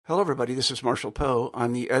Hello, everybody. This is Marshall Poe.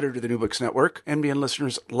 I'm the editor of the New Books Network. NBN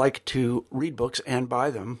listeners like to read books and buy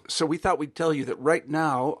them. So we thought we'd tell you that right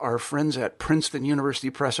now, our friends at Princeton University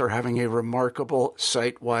Press are having a remarkable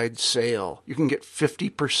site-wide sale. You can get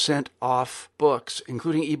 50% off books,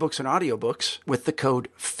 including ebooks and audiobooks, with the code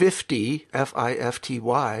 50,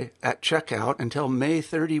 F-I-F-T-Y, at checkout until May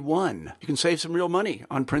 31. You can save some real money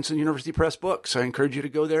on Princeton University Press books. I encourage you to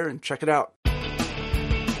go there and check it out.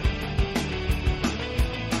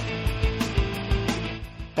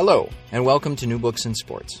 Hello, and welcome to New Books in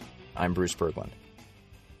Sports. I'm Bruce Berglund.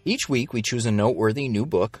 Each week, we choose a noteworthy new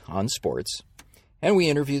book on sports, and we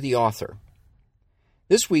interview the author.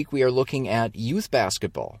 This week, we are looking at youth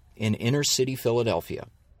basketball in inner-city Philadelphia.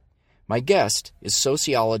 My guest is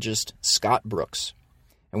sociologist Scott Brooks,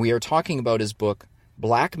 and we are talking about his book,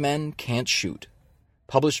 Black Men Can't Shoot,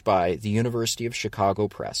 published by the University of Chicago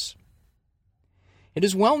Press. It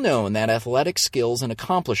is well known that athletic skills and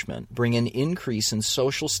accomplishment bring an increase in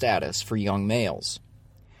social status for young males.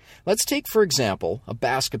 Let's take, for example, a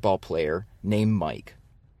basketball player named Mike.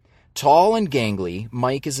 Tall and gangly,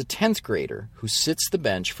 Mike is a 10th grader who sits the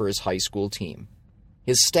bench for his high school team.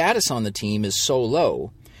 His status on the team is so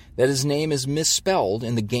low that his name is misspelled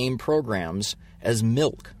in the game programs as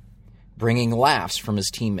Milk, bringing laughs from his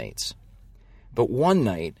teammates. But one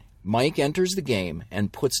night, Mike enters the game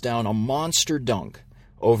and puts down a monster dunk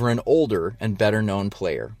over an older and better-known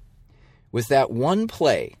player. With that one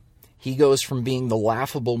play, he goes from being the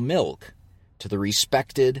laughable Milk to the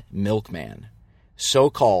respected Milkman,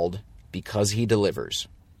 so-called because he delivers.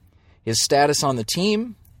 His status on the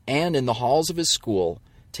team and in the halls of his school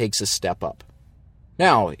takes a step up.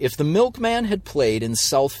 Now, if the Milkman had played in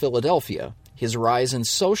South Philadelphia, his rise in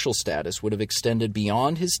social status would have extended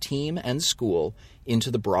beyond his team and school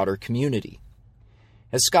into the broader community.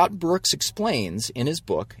 As Scott Brooks explains in his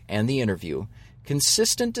book and the interview,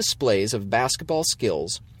 consistent displays of basketball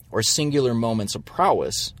skills or singular moments of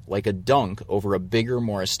prowess, like a dunk over a bigger,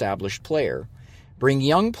 more established player, bring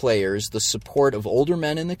young players the support of older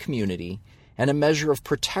men in the community and a measure of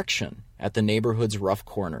protection at the neighborhood's rough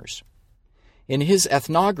corners. In his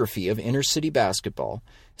ethnography of inner-city basketball,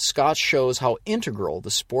 Scott shows how integral the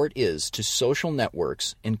sport is to social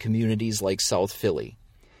networks in communities like South Philly,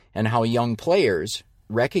 and how young players,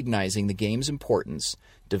 recognizing the game's importance,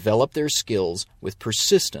 develop their skills with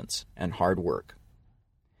persistence and hard work.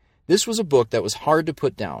 This was a book that was hard to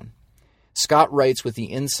put down. Scott writes with the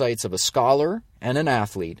insights of a scholar and an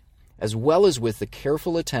athlete, as well as with the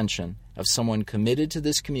careful attention of someone committed to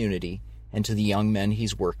this community and to the young men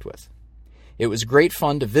he's worked with. It was great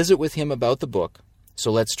fun to visit with him about the book,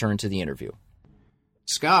 so let's turn to the interview.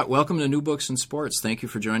 Scott, welcome to New Books in Sports. Thank you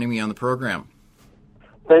for joining me on the program.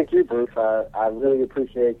 Thank you, Bruce. I really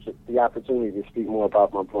appreciate the opportunity to speak more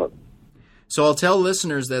about my book. So I'll tell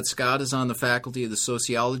listeners that Scott is on the faculty of the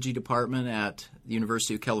Sociology Department at the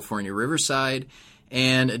University of California, Riverside.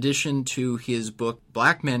 And in addition to his book,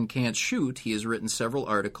 Black Men Can't Shoot, he has written several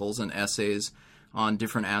articles and essays on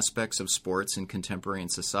different aspects of sports in contemporary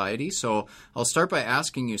society. So I'll start by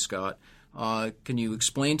asking you, Scott, can you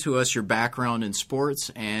explain to us your background in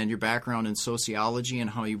sports and your background in sociology and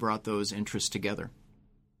how you brought those interests together?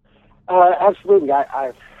 Absolutely.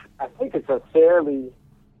 I think it's a fairly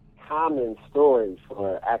common story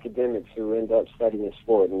for academics who end up studying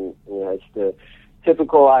sport. And it's the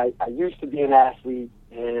typical, I used to be an athlete,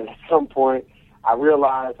 and at some point I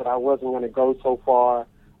realized that I wasn't going to go so far.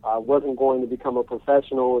 I wasn't going to become a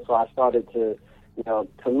professional, so I started to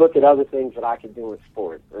look at other things that I could do in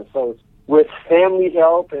sport. And so with family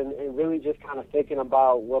help and really just kind of thinking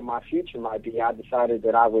about what my future might be, I decided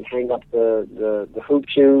that I would hang up the hoop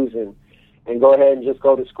shoes and go ahead and just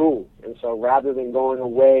go to school. And so rather than going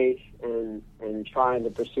away and trying to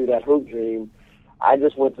pursue that hoop dream, I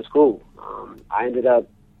just went to school. I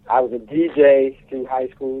was a DJ through high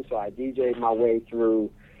school, so I DJ'd my way through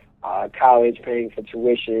college, paying for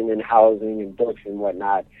tuition and housing and books and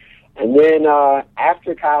whatnot. And then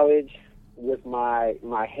after college, with my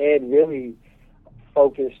head really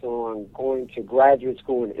focused on going to graduate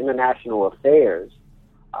school in international affairs,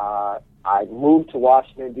 I moved to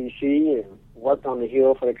Washington, D.C. and worked on the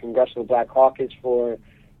Hill for the Congressional Black Caucus for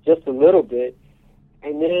just a little bit,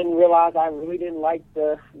 and then realized I really didn't like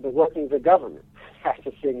the workings of government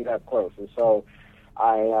after seeing it up close. And so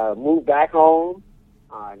I moved back home,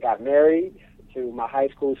 got married to my high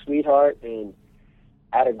school sweetheart, and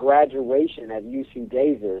at a graduation at UC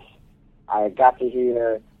Davis, I got to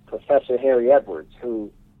hear Professor Harry Edwards,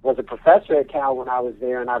 who was a professor at Cal when I was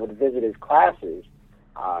there, and I would visit his classes.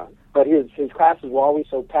 But his classes were always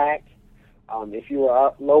so packed. If you were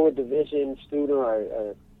a lower division student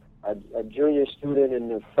or a junior student in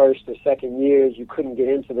the first or second years, you couldn't get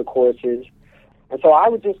into the courses. And so I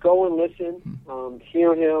would just go and listen,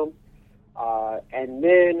 hear him, and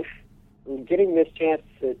then getting this chance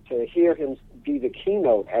to hear him be the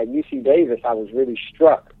keynote at UC Davis, I was really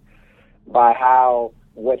struck by how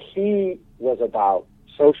what he was about,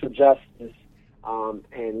 social justice,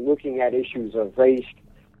 and looking at issues of race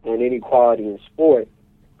and inequality in sport,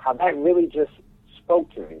 how that really just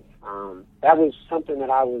spoke to me. That was something that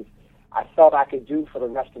I felt I could do for the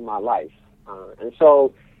rest of my life. And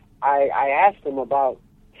so I asked him about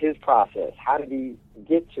his process. How did he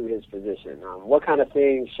get to his position? What kind of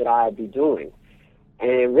things should I be doing?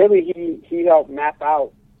 And really he helped map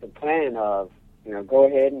out the plan of, go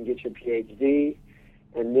ahead and get your PhD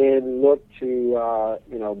and then look to,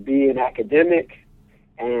 be an academic.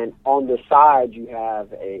 And on the side, you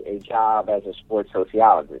have a job as a sports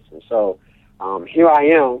sociologist. And so here I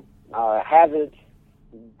am, haven't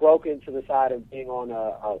broken to the side of being on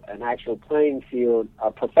an actual playing field, a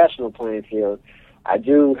professional playing field. I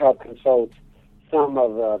do help consult some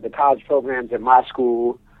of the college programs at my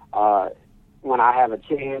school when I have a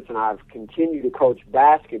chance, and I've continued to coach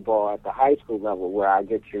basketball at the high school level where I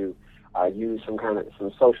get to use some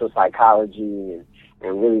social psychology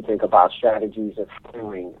and really think about strategies of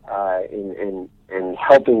healing and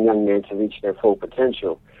helping young men to reach their full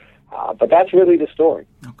potential. But that's really the story.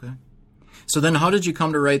 Okay. So then how did you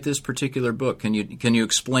come to write this particular book? Can you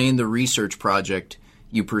explain the research project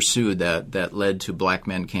you pursued that led to Black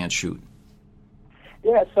Men Can't Shoot?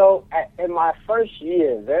 Yeah, so in my first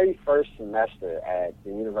year, very first semester at the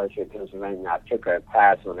University of Pennsylvania, I took a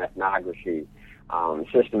class on ethnography,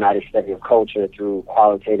 systematic study of culture through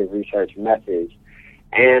qualitative research methods.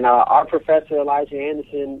 And our professor, Elijah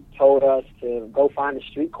Anderson, told us to go find a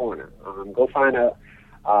street corner, go find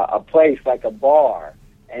a place like a bar,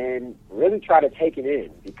 and really try to take it in,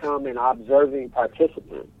 become an observing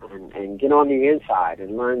participant, and get on the inside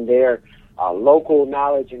and learn their local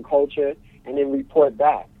knowledge and culture, and then report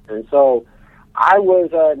back. And so I was,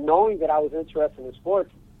 knowing that I was interested in sports,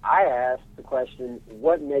 I asked the question,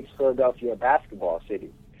 what makes Philadelphia a basketball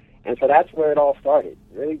city? And so that's where it all started,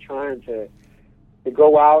 really trying to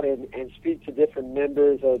go out and speak to different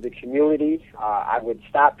members of the community. I would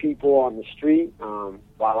stop people on the street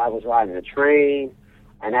while I was riding a train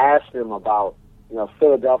and ask them about,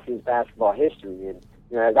 Philadelphia's basketball history. And,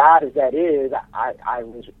 as odd as that is, I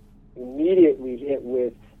was immediately hit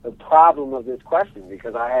with the problem of this question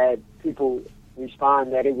because I had people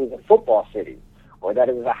respond that it was a football city or that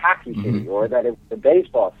it was a hockey city or that it was a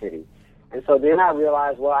baseball city. And so then I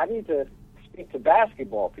realized, well, I need to speak to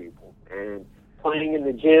basketball people. And playing in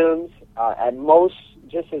the gyms, at most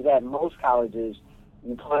colleges,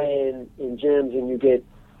 you play in gyms and you get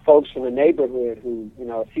folks from the neighborhood who,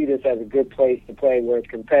 see this as a good place to play where it's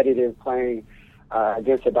competitive, playing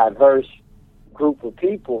against a diverse group of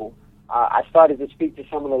people. I started to speak to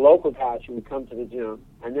some of the local guys who would come to the gym.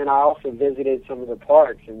 And then I also visited some of the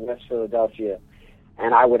parks in West Philadelphia,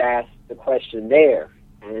 and I would ask the question there.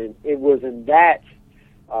 And it was in that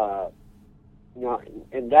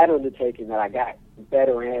undertaking that I got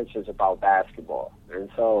better answers about basketball. And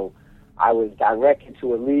so I was directed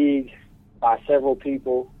to a league by several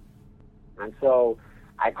people. And so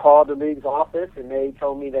I called the league's office, and they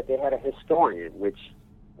told me that they had a historian, which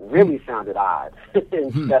really sounded odd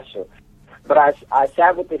and special. But I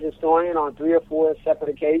sat with the historian on 3 or 4 separate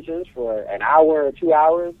occasions for an hour or 2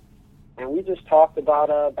 hours, and we just talked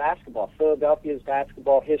about basketball, Philadelphia's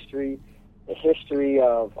basketball history, the history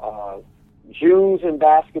of Jews in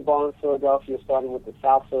basketball in Philadelphia, starting with the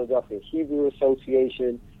South Philadelphia Hebrew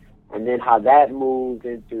Association, and then how that moved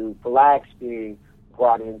into blacks being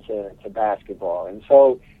brought into basketball. And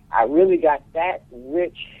so I really got that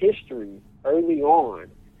rich history early on.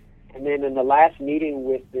 And then in the last meeting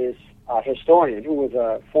with this historian, who was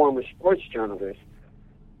a former sports journalist,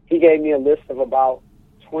 he gave me a list of about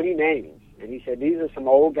 20 names. And he said, these are some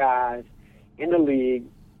old guys in the league.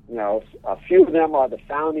 A few of them are the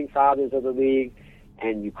founding fathers of the league.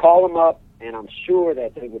 And you call them up, and I'm sure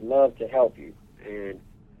that they would love to help you. And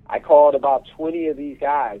I called about 20 of these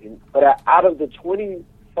guys. But out of the 20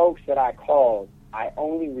 folks that I called, I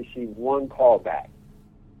only received one call back.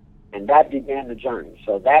 And that began the journey.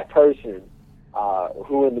 So that person,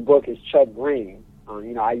 who in the book is Chuck Green,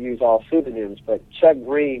 I use all pseudonyms, but Chuck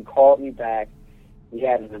Green called me back. We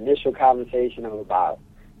had an initial conversation of about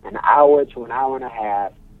an hour to an hour and a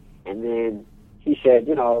half. And then he said,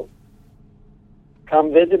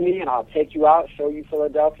 come visit me and I'll take you out, show you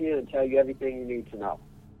Philadelphia, and tell you everything you need to know.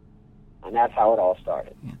 And that's how it all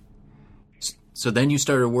started. Yeah. So then you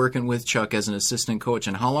started working with Chuck as an assistant coach.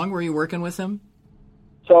 And how long were you working with him?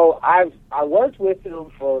 So I worked with him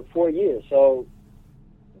for 4 years. So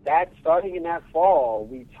that starting in that fall,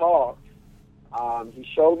 we talked. He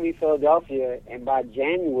showed me Philadelphia, and by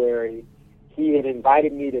January, he had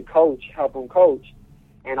invited me to help him coach.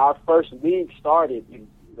 And our first league started.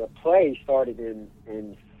 The play started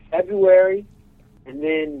in February, and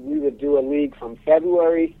then we would do a league from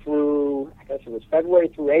February through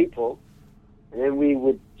April, and then we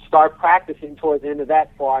would start practicing towards the end of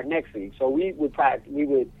that for our next league. So we had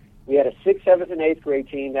a 6th, 7th, and 8th grade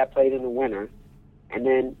team that played in the winter, and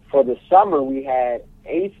then for the summer we had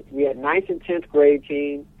 9th and 10th grade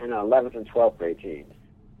team and an 11th and 12th grade team.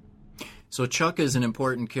 So Chuck is an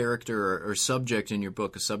important character or subject in your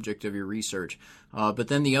book, a subject of your research. But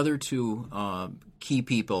then the other two key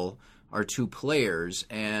people are two players,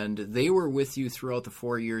 and they were with you throughout the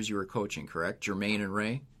 4 years you were coaching, correct? Jermaine and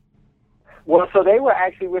Ray? Well, so they were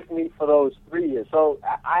actually with me for those 3 years. So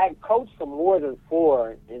I had coached for more than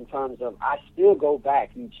 4 in terms of I still go back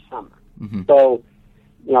each summer. Mm-hmm. So,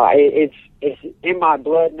 it's in my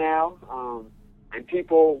blood now. And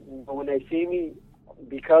people, when they see me,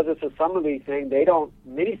 because it's a summer league thing,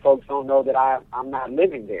 many folks don't know that I'm not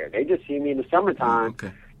living there. They just see me in the summertime,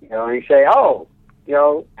 okay. And they say, oh,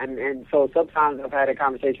 and so sometimes I've had a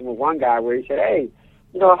conversation with one guy where he said, hey,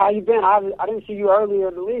 how you been? I didn't see you earlier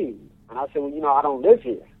in the league. And I said, well, I don't live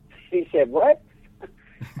here. He said, what?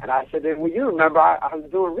 And I said, well, you remember I was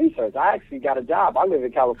doing research. I actually got a job. I live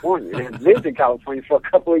in California and lived in California for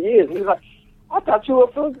a couple of years. And he's like, I thought you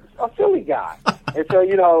were a Philly guy. And so,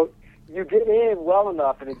 you get in well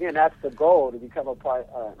enough, and again, that's the goal, to become an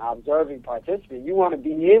observing participant. You want to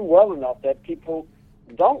be in well enough that people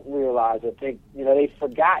don't realize or think, they've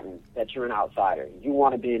forgotten that you're an outsider. You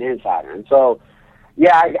want to be an insider. And so,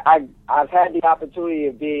 yeah, I've had the opportunity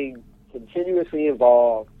of being continuously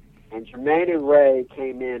involved, and Jermaine and Ray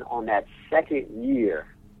came in on that second year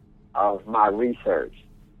of my research.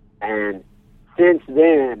 And since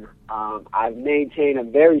then, I've maintained a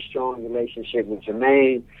very strong relationship with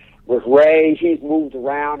Jermaine. With Ray, he's moved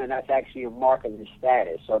around, and that's actually a mark of his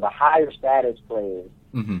status. So the higher status players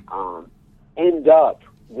end up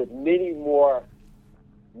with many more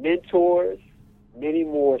mentors, many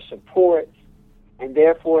more supports, and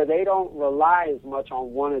therefore they don't rely as much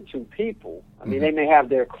on one or two people. I mean, they may have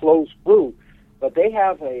their close group, but they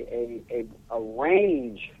have a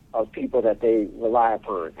range of people that they rely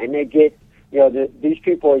upon, and they get, these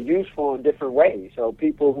people are useful in different ways. So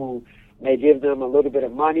people who may give them a little bit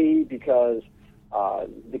of money because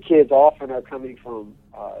the kids often are coming from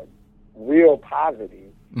real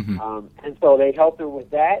poverty. Mm-hmm. And so they help them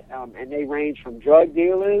with that. And they range from drug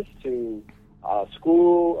dealers to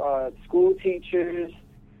school teachers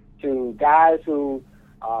to guys who,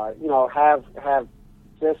 have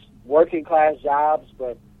just working class jobs,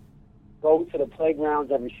 but go to the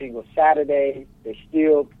playgrounds every single Saturday. They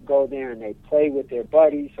still go there and they play with their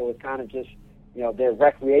buddies. So it's kind of just, their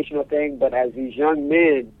recreational thing. But as these young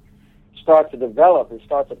men start to develop and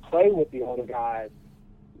start to play with the older guys,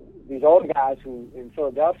 these older guys who in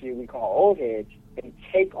Philadelphia we call old heads, they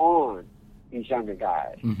take on these younger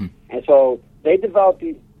guys. Mm-hmm. And so they develop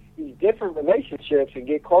these different relationships and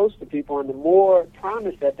get close to people, and the more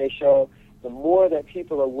promise that they show, the more that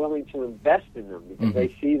people are willing to invest in them because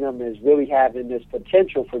they see them as really having this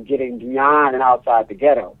potential for getting beyond and outside the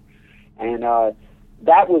ghetto. And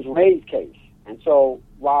that was Ray's case. And so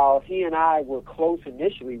while he and I were close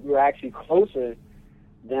initially, we were actually closer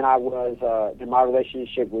than I was than my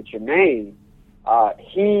relationship with Jermaine.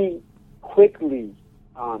 He quickly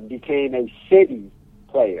became a city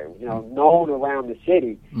player, known around the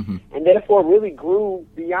city, and therefore really grew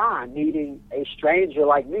beyond needing a stranger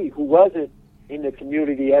like me who wasn't in the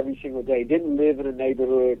community every single day, didn't live in a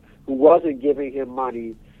neighborhood, who wasn't giving him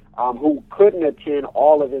money, who couldn't attend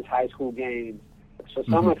all of his high school games. So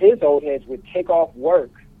some of his old heads would take off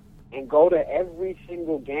work and go to every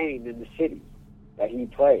single game in the city that he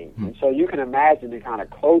played. And so you can imagine the kind of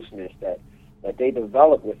closeness that they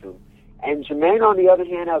developed with him. And Jermaine, on the other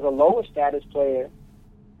hand, as a lower status player,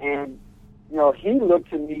 and, he looked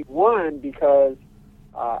to me, one, because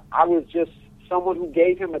I was just someone who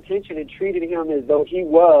gave him attention and treated him as though he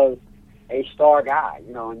was a star guy,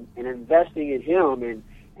 and investing in him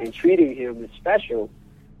and treating him as special.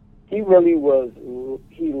 He really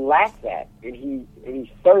he lacked that, and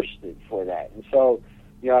he thirsted for that. And so,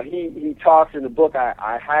 he talks in the book,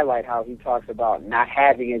 I highlight how he talks about not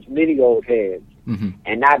having as many old heads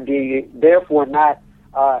and therefore not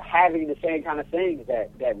having the same kind of things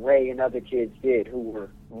that Ray and other kids did who were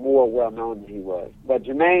more well-known than he was. But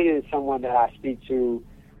Jermaine is someone that I speak to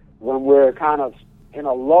when we're kind of in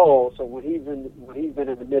a lull. So when he's been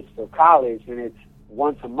in the midst of college, and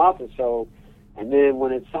once a month or so, and then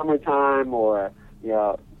when it's summertime or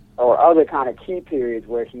or other kind of key periods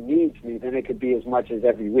where he needs me, then it could be as much as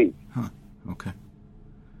every week. Huh. Okay.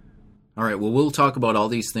 All right. Well, we'll talk about all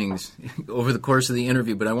these things over the course of the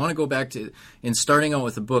interview, but I want to go back to, in starting out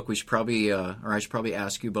with the book, we should probably, I should probably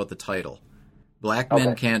ask you about the title, Black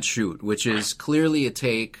Men Can't Shoot, which is clearly a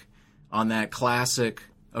take on that classic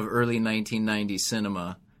of early 1990s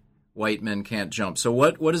cinema, White Men Can't Jump. So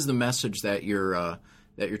what is the message that you're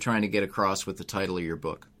trying to get across with the title of your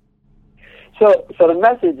book? So the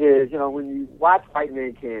message is, when you watch White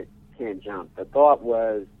Men Can't Jump, the thought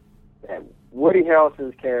was that Woody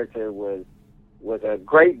Harrelson's character was a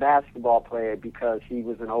great basketball player because he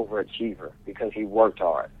was an overachiever, because he worked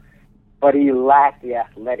hard. But he lacked the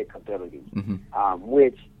athletic ability,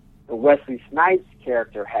 which the Wesley Snipes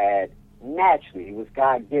character had naturally. It was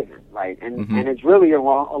God-given, right? And it's really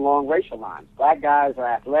along racial lines. Black guys are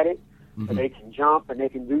athletic, but they can jump and they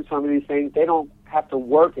can do some of these things. They don't have to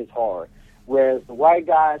work as hard, whereas the white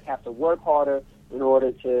guys have to work harder in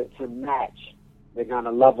order to match the kind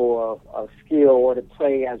of level of skill or to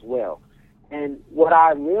play as well. And what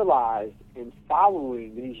I realized in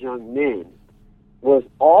following these young men was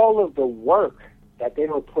all of the work that they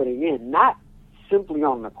were putting in, not simply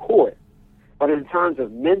on the court, but in terms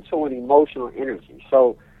of mental and emotional energy.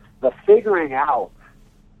 So the figuring out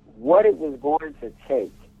what it was going to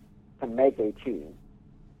take to make a team,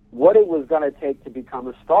 what it was going to take to become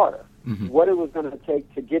a starter, what it was going to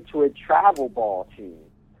take to get to a travel ball team,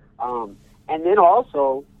 and then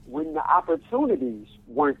also when the opportunities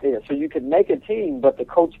weren't there. So you could make a team, but the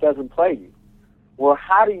coach doesn't play you. Well,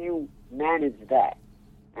 how do you manage that?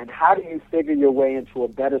 And how do you figure your way into a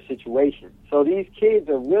better situation? So these kids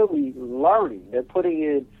are really learning. They're putting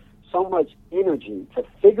in so much energy to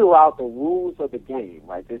figure out the rules of the game,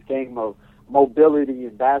 right? This game of mobility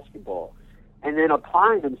in basketball. And then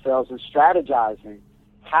applying themselves and strategizing,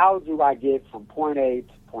 how do I get from point A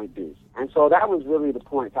to point B? And so that was really the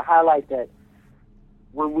point, to highlight that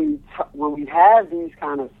when we have these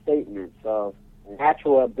kind of statements of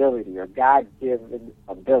natural ability or God-given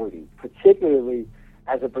ability, particularly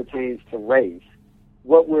as it pertains to race,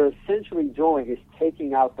 what we're essentially doing is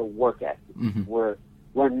taking out the work ethic. We're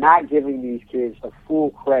not giving these kids the full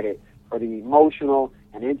credit for the emotional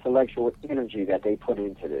and intellectual energy that they put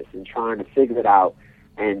into this and trying to figure it out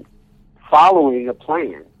and following a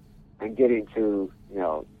plan and getting to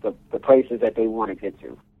the places that they want to get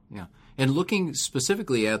to. Yeah, and looking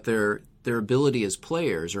specifically at their ability as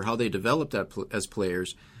players or how they developed as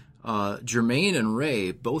players, Jermaine and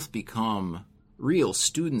Ray both become real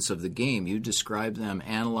students of the game. You describe them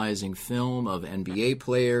analyzing film of NBA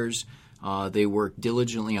players. They worked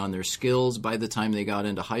diligently on their skills. By the time they got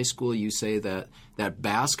into high school, you say that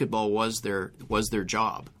basketball was their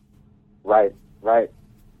job. Right.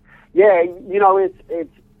 Yeah,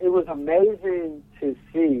 it was amazing to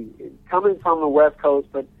see, coming from the West Coast,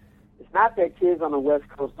 but it's not that kids on the West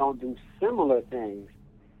Coast don't do similar things,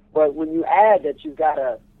 but when you add that you've got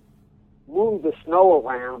to move the snow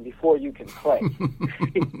around before you can play,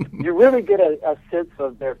 you really get a sense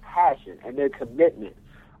of their passion and their commitment.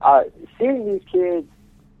 Seeing these kids,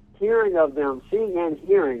 seeing and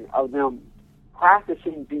hearing of them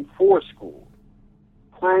practicing before school,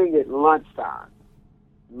 playing at lunchtime,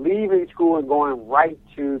 leaving school and going right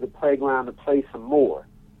to the playground to play some more.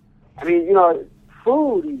 I mean,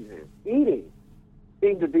 food even, eating,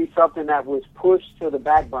 seemed to be something that was pushed to the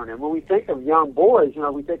back burner. And when we think of young boys,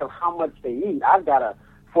 we think of how much they eat. I've got a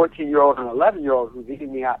 14-year-old and an 11-year-old who's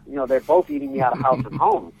eating me out, they're both eating me out of house and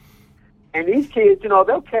home. And these kids,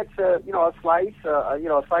 they'll catch a slice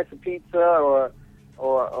of pizza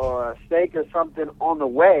or a steak or something on the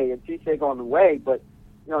way, a cheesesteak on the way, but,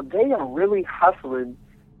 they are really hustling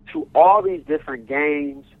to all these different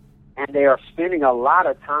games, and they are spending a lot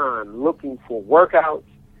of time looking for workouts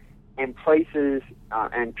and places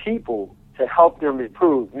and people to help them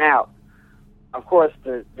improve. Now, of course,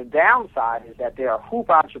 the downside is that there are hoop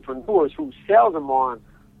entrepreneurs who sell them on,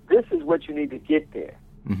 this is what you need to get there.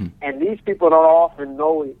 And these people don't often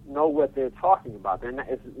know what they're talking about.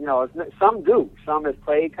 Some do. Some have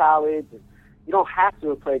played college. You don't have to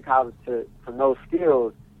have played college to know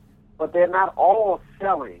skills, but they're not all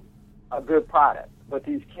selling a good product. But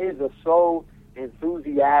these kids are so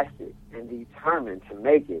enthusiastic and determined to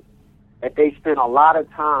make it that they spend a lot of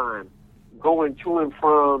time going to and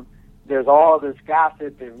from. There's all this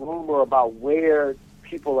gossip and rumor about where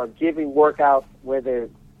people are giving workouts, where they're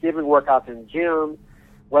giving workouts in gyms,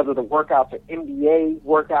 whether the workouts are NBA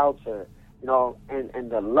workouts or,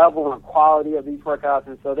 and the level and quality of these workouts.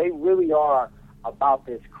 And so they really are about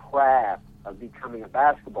this craft of becoming a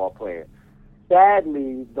basketball player.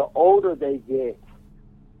 sadly, the older they get,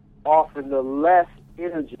 often the less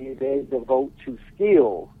energy they devote to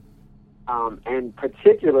skill, and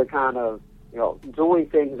particular kind of, doing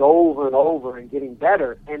things over and over and getting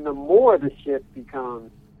better. And the more the shift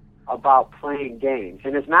becomes about playing games.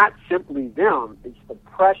 And it's not simply them, it's the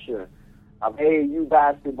pressure of AAU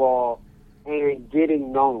basketball and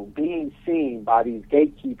getting known, being seen by these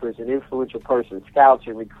gatekeepers and influential persons, scouts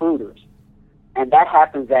and recruiters. And that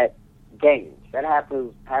happens at games. That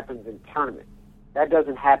happens in tournaments. That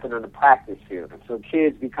doesn't happen on the practice field. And so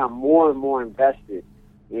kids become more and more invested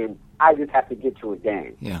in, I just have to get to a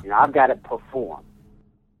game. Yeah. I've got to perform.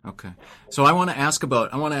 Okay. So I want to ask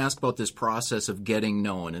about this process of getting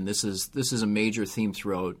known, and this is a major theme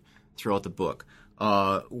throughout the book.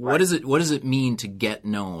 What does it mean to get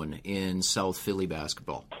known in South Philly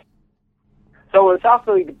basketball? So in South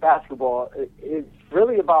Philly basketball, it's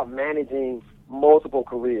really about managing multiple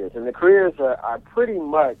careers, and the careers are pretty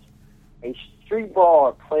much a street ball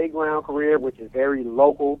or playground career, which is very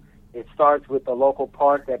local. It starts with the local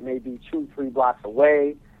park that may be 2-3 blocks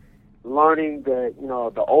away, learning the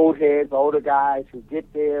old heads, the older guys who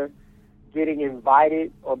get there, getting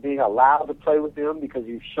invited or being allowed to play with them because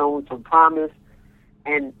you've shown some promise.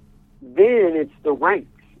 And then it's the ranks.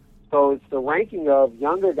 So it's the ranking of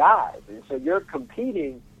younger guys. And so you're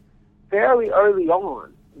competing fairly early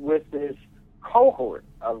on with this cohort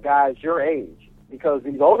of guys your age, because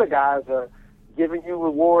these older guys are giving you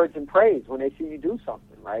rewards and praise when they see you do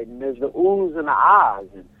something, right? And there's the oohs and the ahs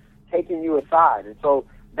and taking you aside. And so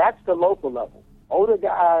that's the local level. Older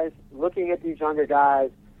guys looking at these younger guys,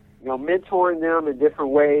 mentoring them in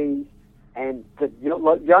different ways, and the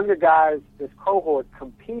younger guys, this cohort,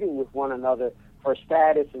 competing with one another for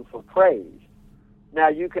status and for praise. Now,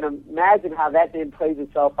 you can imagine how that then plays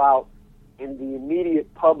itself out in the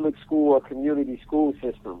immediate public school or community school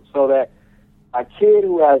system, so that a kid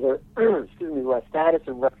who has who has status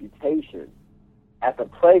and reputation at the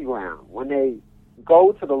playground, when they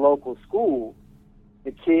go to the local school,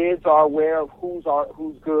 the kids are aware of who's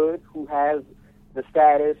good, who has the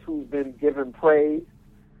status, who's been given praise.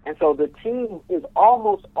 And so the team is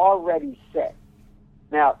almost already set.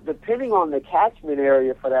 Now, depending on the catchment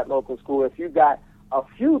area for that local school, if you've got a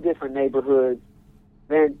few different neighborhoods,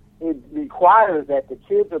 then it requires that the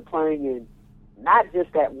kids are playing in not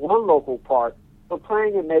just that one local park, but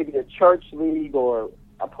playing in maybe a church league or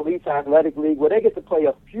a police athletic league where they get to play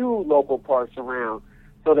a few local parks around,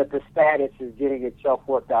 so that the status is getting itself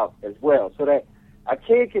worked out as well. So that a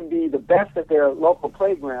kid can be the best at their local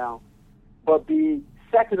playground, but be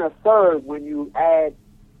second or third when you add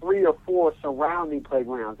 3 or 4 surrounding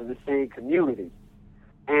playgrounds in the same community.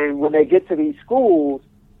 And when they get to these schools,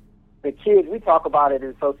 the kids, we talk about it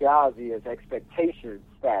in sociology as expectation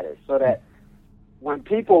status, so that when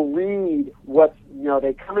people read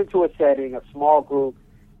they come into a setting, a small group,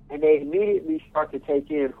 and they immediately start to take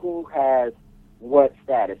in who has what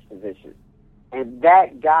status position. And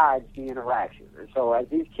that guides the interaction. And so as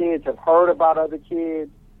these kids have heard about other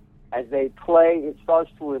kids, as they play, it starts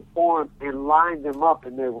to inform and line them up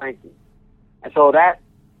in their ranking. And so that,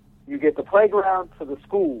 you get the playground to the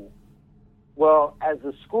school. Well, as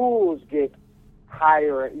the schools get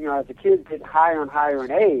higher, as the kids get higher and higher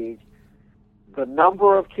in age, the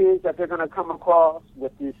number of kids that they're going to come across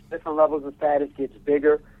with these different levels of status gets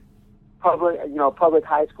bigger. Public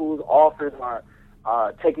high schools often are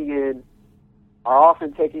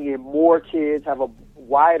often taking in more kids, have a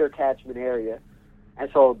wider catchment area, and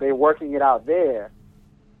so they're working it out there.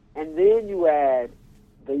 And then you add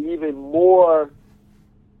the even more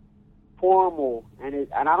formal, and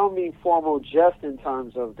I don't mean formal just in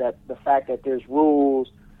terms of that the fact that there's rules,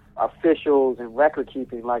 officials, and record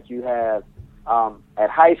keeping like you have at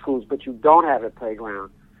high schools, but you don't have at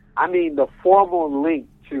playground. I mean the formal link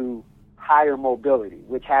to higher mobility,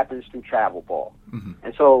 which happens through travel ball. Mm-hmm.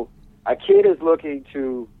 And so a kid is looking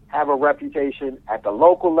to have a reputation at the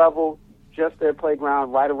local level, just their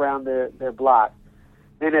playground right around their block.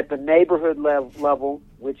 Then at the neighborhood level,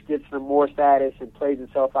 which gets them more status and plays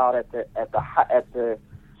itself out at the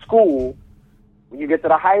school. When you get to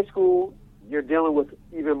the high school, you're dealing with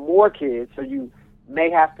even more kids, so you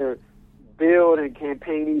may have to build and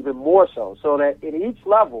campaign even more so that at each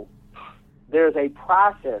level, there's a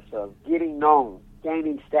process of getting known,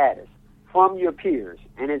 gaining status from your peers.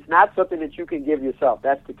 And it's not something that you can give yourself.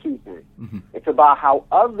 That's the key thing. Mm-hmm. It's about how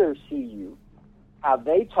others see you, how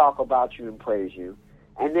they talk about you and praise you.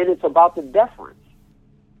 And then it's about the deference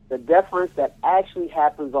that actually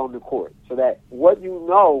happens on the court. So that what you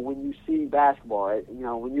know when you see basketball,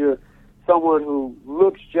 when you're someone who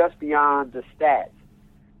looks just beyond the stats,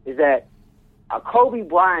 is that Kobe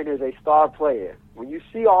Bryant is a star player. When you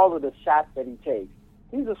see all of the shots that he takes,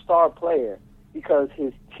 he's a star player because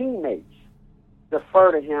his teammates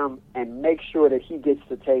defer to him and make sure that he gets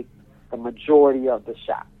to take the majority of the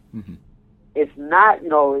shots. Mm-hmm. It's not,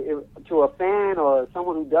 to a fan or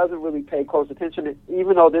someone who doesn't really pay close attention,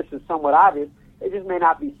 even though this is somewhat obvious, they just may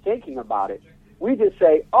not be thinking about it. We just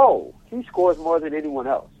say, oh, he scores more than anyone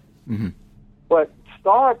else. Mm-hmm. But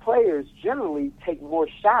star players generally take more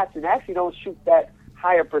shots and actually don't shoot that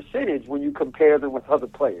higher percentage when you compare them with other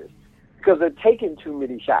players because they're taking too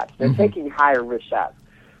many shots. They're taking higher risk shots.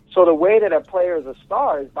 So the way that a player is a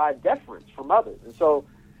star is by deference from others. And so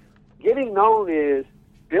getting known is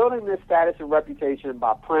building this status and reputation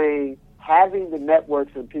by playing, having the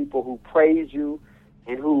networks and people who praise you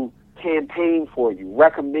and who campaign for you,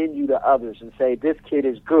 recommend you to others and say, this kid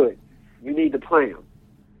is good, you need to play him.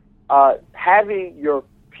 Having your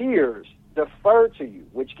peers defer to you,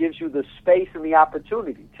 which gives you the space and the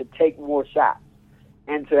opportunity to take more shots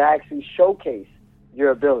and to actually showcase your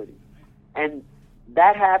ability. And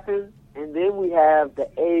that happens, and then we have the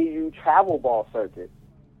AAU travel ball circuit,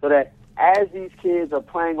 so that as these kids are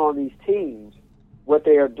playing on these teams, what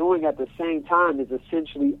they are doing at the same time is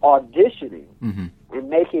essentially auditioning and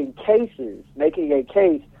making a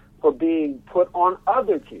case for being put on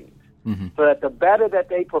other teams. So that the better that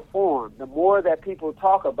they perform, the more that people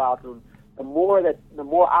talk about them, the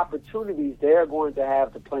more opportunities they're going to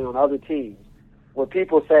have to play on other teams, where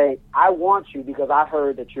people say, I want you because I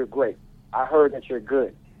heard that you're great. I heard that you're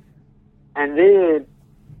good. And then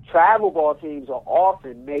travel ball teams are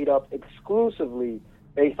often made up exclusively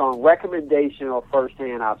based on recommendation or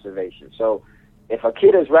first-hand observation. So if a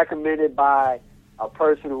kid is recommended by a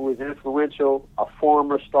person who is influential, a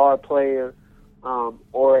former star player,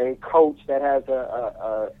 or a coach that has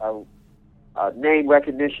a name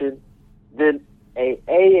recognition, then a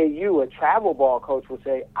AAU, a travel ball coach, will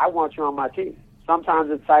say, I want you on my team. Sometimes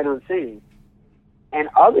it's sight unseen. And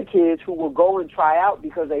other kids who will go and try out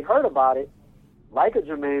because they heard about it, like a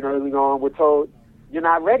Jermaine early on, were told, you're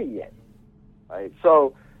not ready yet. Right?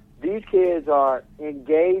 So these kids are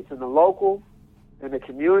engaged in the local, in the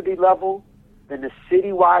community level, in the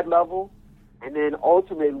citywide level, and then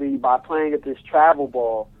ultimately by playing at this travel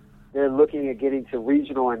ball, they're looking at getting to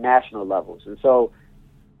regional and national levels. And so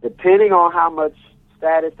depending on how much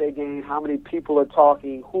status they gain, how many people are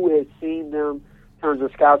talking, who has seen them in terms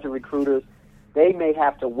of scouts and recruiters, they may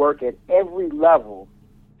have to work at every level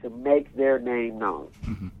to make their name known.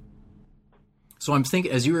 Mm-hmm. So I'm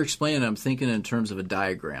thinking, as you were explaining, I'm thinking in terms of a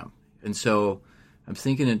diagram. And so I'm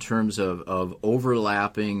thinking in terms of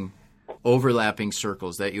overlapping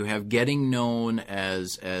circles, that you have getting known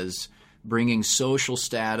as bringing social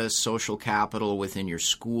status, social capital within your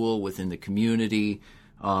school, within the community,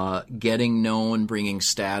 getting known, bringing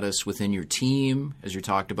status within your team, as you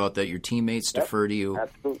talked about, that your teammates defer to you.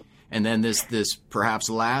 Absolutely. And then this perhaps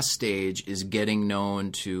last stage is getting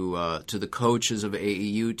known to the coaches of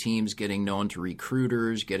AAU teams, getting known to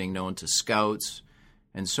recruiters, getting known to scouts,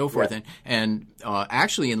 and so forth. Yes. And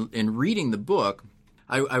actually, in reading the book,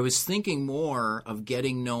 I was thinking more of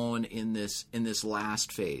getting known in this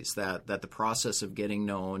last phase, that the process of getting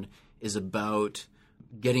known is about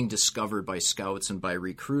getting discovered by scouts and by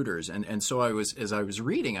recruiters. And so as I was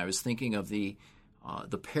reading, I was thinking of the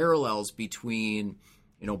parallels between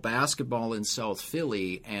basketball in South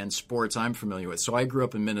Philly and sports I'm familiar with. So I grew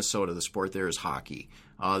up in Minnesota. The sport there is hockey.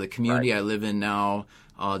 The community I live in now,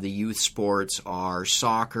 the youth sports are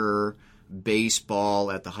soccer,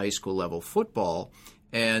 baseball, at the high school level, football.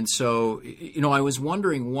 And so, I was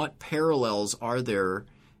wondering what parallels are there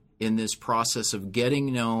in this process of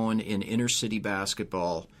getting known in inner city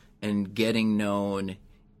basketball and getting known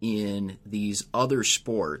in these other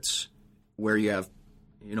sports where you have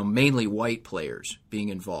mainly white players being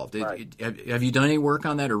involved. Right. Have you done any work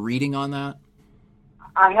on that or reading on that?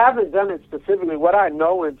 I haven't done it specifically. What I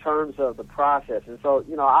know in terms of the process, and so,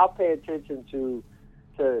 I'll pay attention to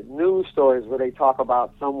news stories where they talk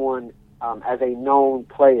about someone as a known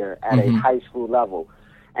player at a high school level.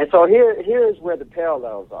 And so here's where the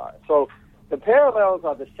parallels are. So the parallels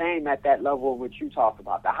are the same at that level which you talk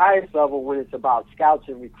about, the highest level when it's about scouts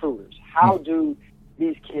and recruiters. How do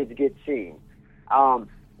these kids get seen?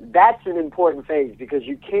 That's an important phase because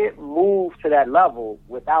you can't move to that level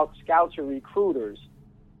without scouts or recruiters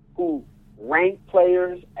who rank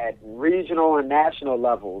players at regional and national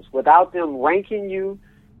levels, without them ranking you,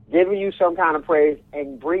 giving you some kind of praise,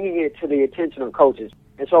 and bringing it to the attention of coaches.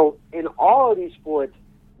 And so in all of these sports,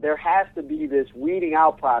 there has to be this weeding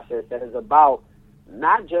out process that is about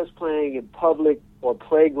not just playing in public or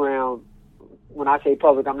playground. When I say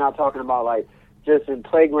public, I'm not talking about like just in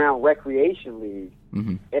playground recreation leagues.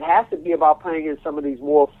 Mm-hmm. It has to be about playing in some of these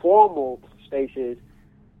more formal spaces.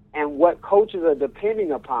 And what coaches are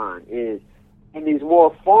depending upon is in these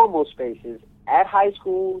more formal spaces at high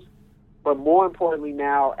schools, but more importantly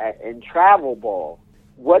now in travel ball,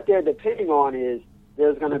 what they're depending on is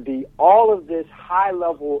there's going to be all of this high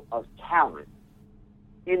level of talent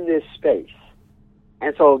in this space.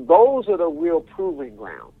 And so those are the real proving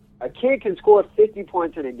ground. A kid can score 50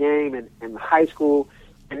 points in a game in high school,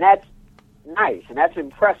 and that's nice, and that's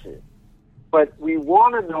impressive. But we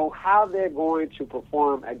want to know how they're going to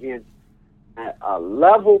perform against a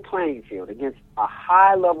level playing field, against a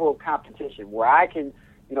high level of competition where I can,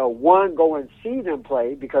 one, go and see them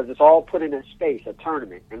play because it's all put in a space, a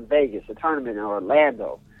tournament in Vegas, a tournament in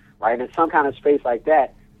Orlando, right, in some kind of space like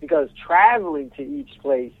that. Because traveling to each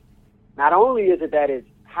place, not only is it that it's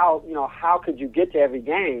how could you get to every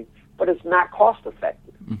game, but it's not cost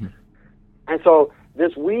effective. Mm-hmm. And so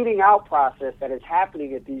this weeding out process that is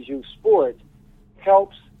happening at these youth sports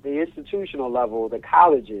helps the institutional level, the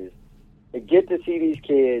colleges, to get to see these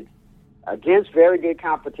kids against very good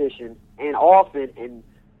competition and often in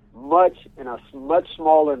a much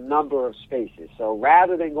smaller number of spaces. So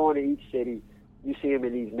rather than going to each city, you see them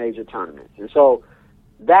in these major tournaments. And so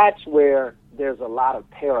that's where there's a lot of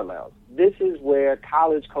parallels. This is where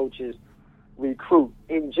college coaches recruit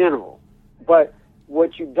in general. But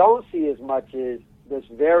what you don't see as much is this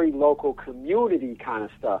very local community kind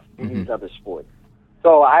of stuff in Mm-hmm. these other sports.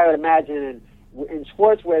 So I would imagine in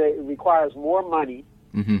sports where it requires more money,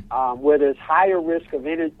 Mm-hmm. Where there's higher risk of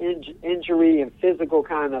injury and physical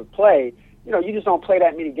kind of play, you just don't play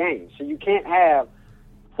that many games. So you can't have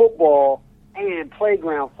football and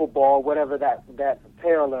playground football, whatever that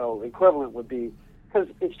parallel equivalent would be, because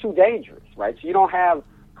it's too dangerous, right? So you don't have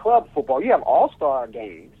club football. You have all-star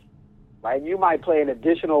games, right? You might play an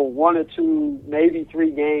additional 1 or 2, maybe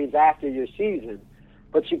 3 games after your season,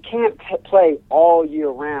 but you can't play all year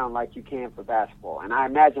round like you can for basketball. And I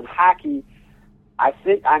imagine hockey,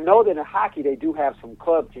 I know that in hockey they do have some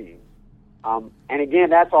club teams. And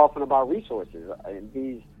again, that's often about resources.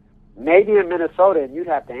 These, maybe in Minnesota, and you'd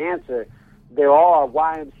have to answer, there are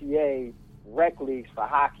YMCA rec leagues for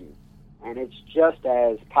hockey, and it's just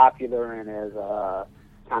as popular and as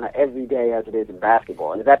kind of everyday as it is in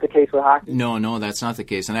basketball. Is that the case with hockey? No, that's not the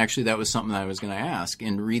case. And actually, that was something that I was going to ask.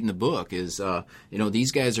 In reading the book is,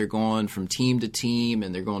 these guys are going from team to team,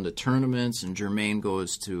 and they're going to tournaments, and Jermaine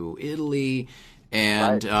goes to Italy.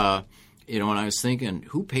 And, right. And I was thinking,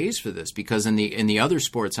 who pays for this? Because in the other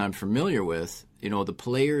sports I'm familiar with, the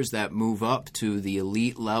players that move up to the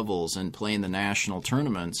elite levels and play in the national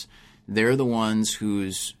tournaments, they're the ones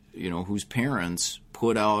whose parents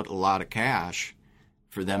put out a lot of cash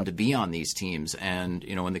for them to be on these teams. And,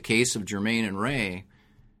 in the case of Jermaine and Ray,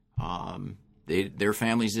 their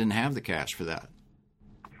families didn't have the cash for that.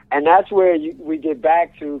 And that's where we get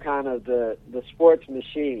back to kind of the sports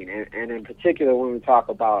machine, and in particular when we talk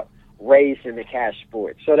about race in the cash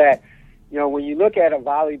sports. So that, when you look at a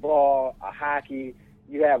volleyball, a hockey,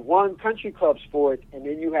 you have one country club sport, and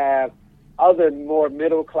then you have other more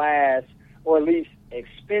middle class or at least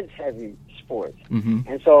expense-heavy sports. Mm-hmm.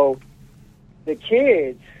 And so the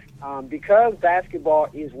kids, because basketball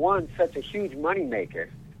is such a huge moneymaker,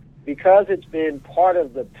 because it's been part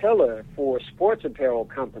of the pillar for sports apparel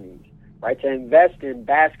companies, right, to invest in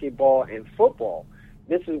basketball and football.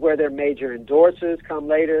 This is where their major endorsers come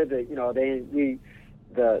later. The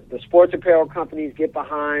sports apparel companies get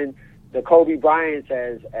behind the Kobe Bryants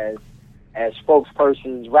as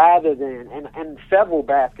spokespersons rather than, and several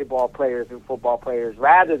basketball players and football players,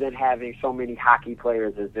 rather than having so many hockey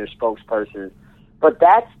players as their spokespersons. But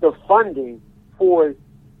that's the funding for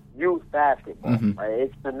youth basketball, mm-hmm. right?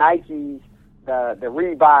 It's the Nikes, the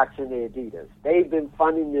Reeboks, and the Adidas. They've been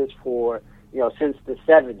funding this for, since the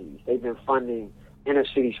 70s. They've been funding inner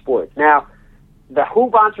city sports. Now, the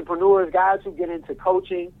hoop entrepreneurs, guys who get into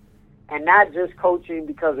coaching, and not just coaching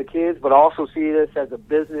because of kids, but also see this as a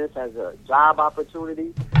business, as a job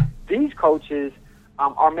opportunity, these coaches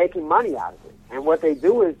are making money out of it. And what they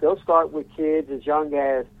do is they'll start with kids as young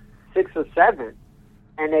as 6 or 7,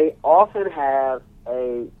 and they often have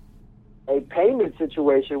a payment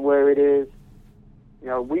situation where it is,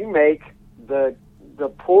 we make the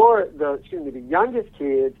youngest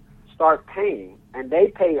kids start paying, and they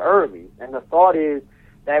pay early. And the thought is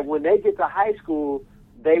that when they get to high school,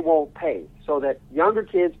 they won't pay, so that younger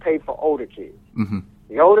kids pay for older kids. Mm-hmm.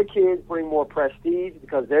 The older kids bring more prestige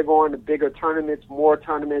because they're going to bigger tournaments, more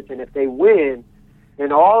tournaments, and if they win,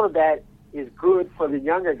 then all of that is good for the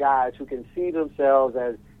younger guys who can see themselves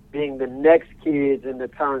as being the next kids in the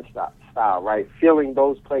turnstile, right, filling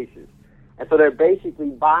those places. And so they're basically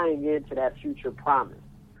buying into that future promise.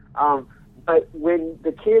 But when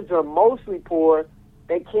the kids are mostly poor,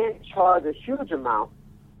 they can't charge a huge amount,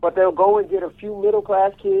 but they'll go and get a few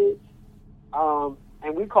middle-class kids,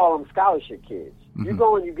 and we call them scholarship kids. Mm-hmm. You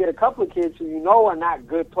go and you get a couple of kids who you know are not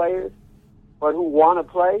good players, but who want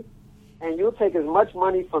to play, and you'll take as much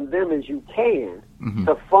money from them as you can mm-hmm.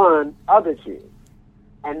 to fund other kids.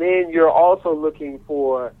 And then you're also looking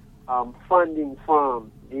for funding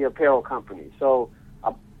from the apparel companies. So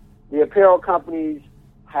the apparel companies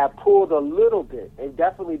have pulled a little bit. They've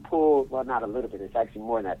definitely pulled, well, not a little bit, it's actually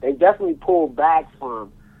more than that. They've definitely pulled back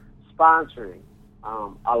from sponsoring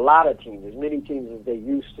a lot of teams, as many teams as they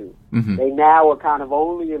used to. Mm-hmm. They now are kind of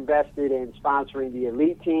only invested in sponsoring the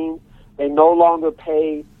elite teams. They no longer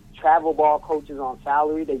pay travel ball coaches on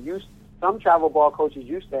salary. Some travel ball coaches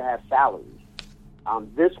used to have salaries.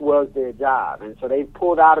 This was their job, and so they've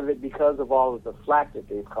pulled out of it because of all of the flack that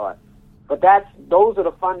they've caught. But those are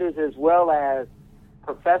the funders, as well as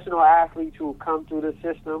professional athletes who come through the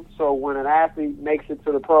system. So when an athlete makes it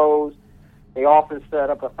to the pros, they often set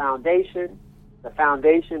up a foundation. The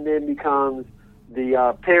foundation then becomes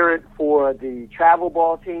the parent for the travel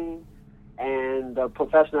ball team, and the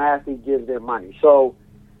professional athlete gives their money. So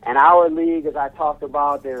in our league, as I talked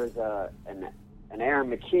about, there's an Aaron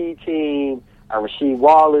McKee team, a Rasheed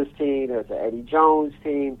Wallace team, there's an Eddie Jones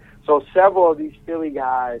team. So several of these Philly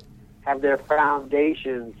guys have their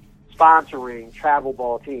foundations sponsoring travel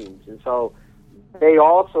ball teams. And so they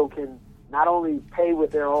also can not only pay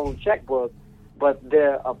with their own checkbook, but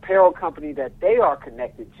the apparel company that they are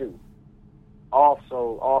connected to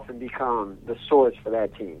also often become the source for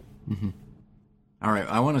that team. Mm-hmm. All right,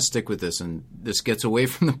 I want to stick with this, and this gets away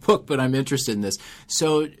from the book, but I'm interested in this.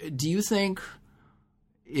 So do you think,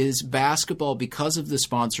 is basketball, because of the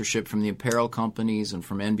sponsorship from the apparel companies and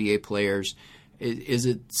from NBA players, is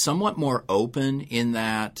it somewhat more open in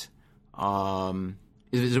that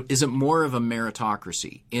is it more of a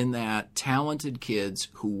meritocracy in that talented kids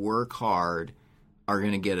who work hard are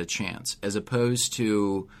going to get a chance, as opposed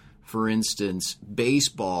to, for instance,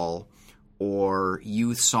 baseball or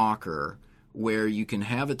youth soccer, where you can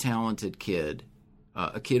have a talented kid,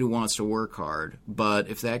 a kid who wants to work hard, but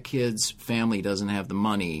if that kid's family doesn't have the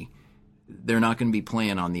money, they're not going to be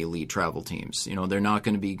playing on the elite travel teams. You know, they're not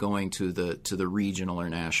going to be going to the regional or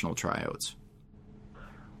national tryouts.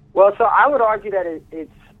 Well, so I would argue that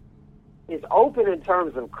it's open in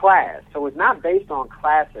terms of class, so it's not based on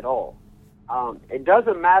class at all. It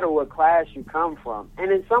doesn't matter what class you come from,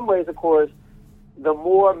 and in some ways, of course, the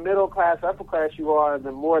more middle class, upper class you are,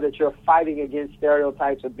 the more that you're fighting against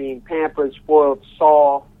stereotypes of being pampered, spoiled,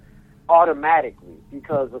 soft, automatically,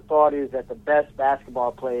 because the thought is that the best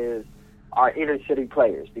basketball players are inner city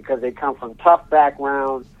players because they come from tough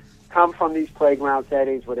backgrounds, come from these playground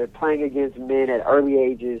settings where they're playing against men at early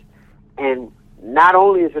ages. And not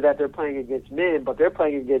only is it that they're playing against men, but they're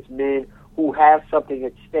playing against men who have something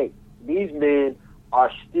at stake. These men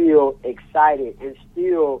are still excited and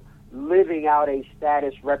still living out a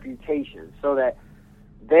status reputation, so that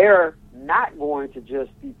they're not going to just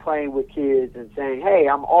be playing with kids and saying, hey,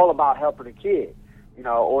 I'm all about helping a kid,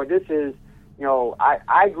 or this is,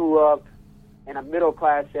 I grew up in a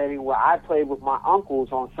middle-class setting where I played with my uncles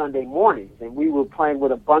on Sunday mornings, and we were playing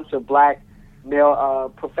with a bunch of black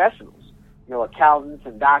male professionals, accountants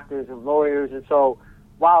and doctors and lawyers. And so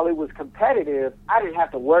while it was competitive, I didn't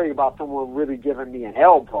have to worry about someone really giving me an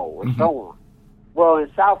elbow or mm-hmm. so on. Well,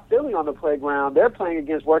 in South Philly on the playground, they're playing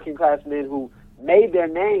against working-class men who made their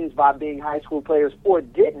names by being high school players or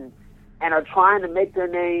didn't, and are trying to make their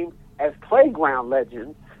name as playground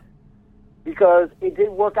legends because it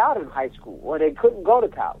didn't work out in high school or they couldn't go to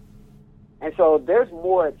college. And so there's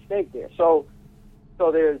more at stake there. So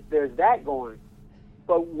there's that going.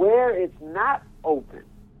 But where it's not open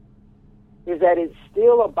is that it's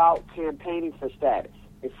still about campaigning for status.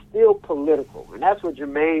 It's still political, and that's what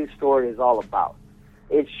Jermaine's story is all about.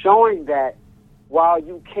 It's showing that while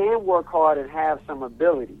you can work hard and have some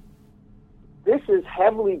ability, this is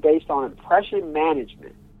heavily based on impression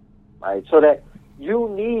management, right? So that you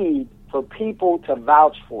need for people to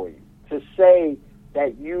vouch for you, to say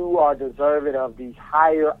that you are deserving of these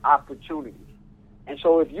higher opportunities. And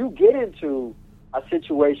so if you get into a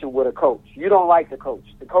situation with a coach, you don't like the coach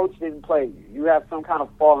didn't play you, you have some kind of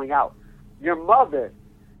falling out, your mother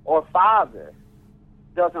or father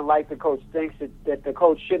doesn't like the coach, thinks that the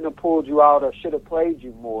coach shouldn't have pulled you out or should have played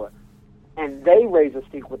you more, and they raise a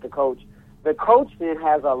stink with the coach then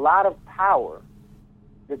has a lot of power,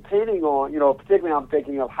 depending on, particularly I'm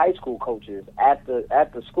thinking of high school coaches at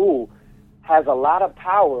the school, has a lot of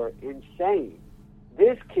power in saying,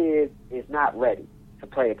 this kid is not ready. to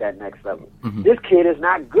play at that next level. Mm-hmm. This kid is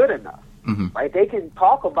not good enough, mm-hmm. right? They can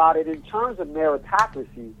talk about it in terms of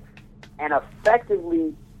meritocracy and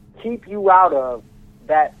effectively keep you out of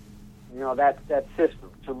that, that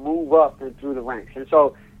system to move up and through the ranks. And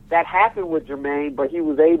so that happened with Jermaine, but he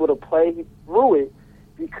was able to play through it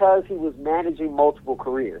because he was managing multiple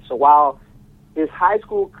careers. So while his high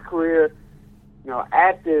school career,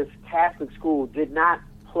 at this Catholic school did not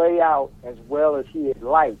play out as well as he had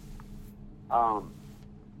liked,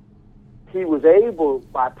 he was able,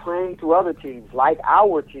 by playing through other teams like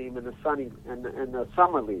our team in the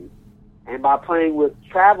summer league, and by playing with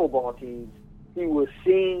travel ball teams, he was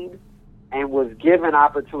seen and was given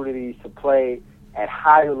opportunities to play at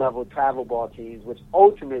higher level travel ball teams, which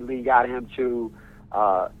ultimately got him to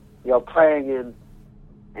playing in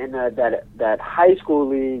that high school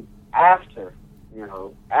league after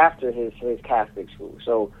his Catholic school.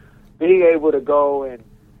 So being able to go and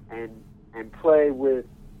play with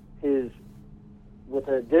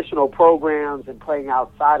additional programs and playing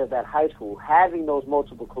outside of that high school, having those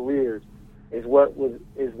multiple careers is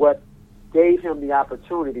what gave him the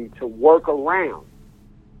opportunity to work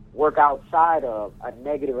outside of a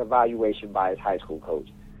negative evaluation by his high school coach.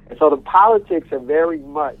 And so the politics are very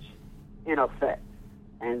much in effect.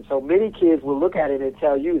 And so many kids will look at it and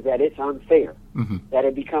tell you that it's unfair, mm-hmm. that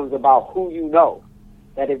it becomes about who you know,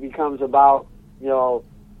 that it becomes about,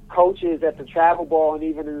 coaches at the travel ball and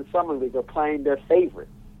even in the summer league are playing their favorite.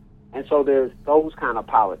 And so there's those kind of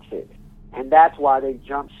politics. And that's why they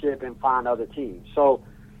jump ship and find other teams. So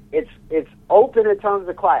it's open in terms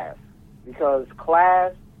of class, because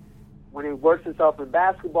class, when it works itself in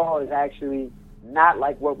basketball, is actually not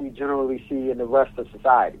like what we generally see in the rest of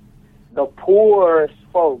society. The poorest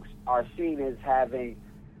folks are seen as having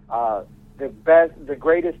the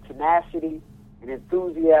greatest tenacity and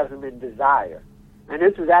enthusiasm and desire. And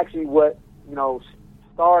this is actually what,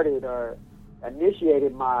 started or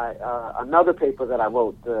initiated my another paper that I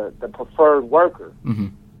wrote, the preferred worker. Mm-hmm.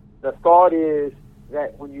 The thought is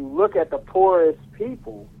that when you look at the poorest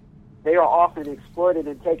people, they are often exploited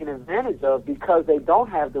and taken advantage of because they don't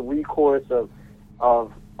have the recourse of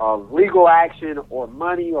legal action or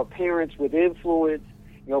money or parents with influence,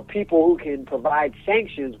 people who can provide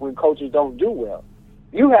sanctions when coaches don't do well.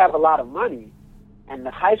 You have a lot of money and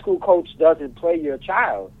the high school coach doesn't play your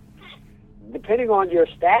child, depending on your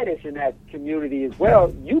status in that community as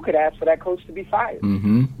well, you could ask for that coach to be fired.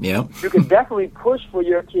 Mm-hmm. Yeah. You could definitely push for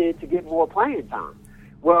your kid to get more playing time.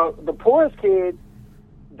 Well, the poorest kids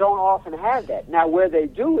don't often have that. Now, where they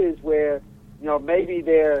do is where, maybe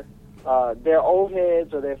their old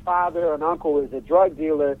heads or their father or an uncle is a drug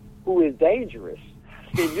dealer who is dangerous.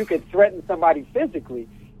 And you could threaten somebody physically.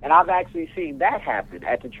 And I've actually seen that happen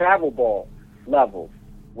at the travel ball level,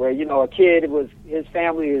 where, a kid his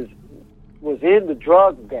family was in the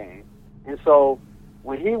drug game. And so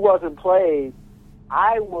when he wasn't played,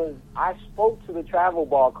 I spoke to the travel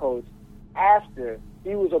ball coach after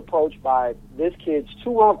he was approached by this kid's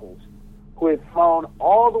two uncles who had flown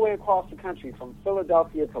all the way across the country from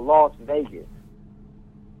Philadelphia to Las Vegas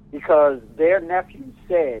because their nephew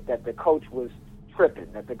said that the coach was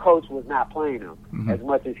tripping, that the coach was not playing him mm-hmm. as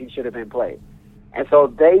much as he should have been played. And so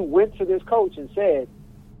they went to this coach and said,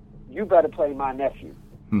 "You better play my nephew."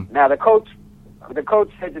 Mm-hmm. Now the coach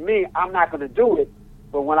said to me, "I'm not going to do it."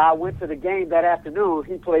 But when I went to the game that afternoon,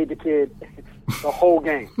 he played the kid the whole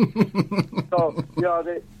game. So,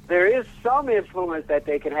 there is some influence that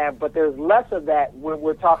they can have, but there's less of that when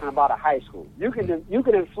we're talking about a high school. You can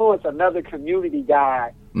influence another community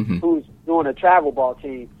guy mm-hmm. who's doing a travel ball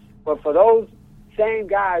team, but for those same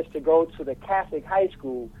guys to go to the Catholic high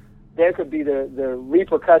school, there could be the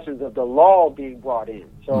repercussions of the law being brought in.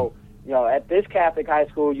 So, at this Catholic high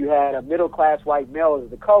school, you had a middle-class white male as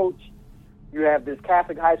the coach. You have this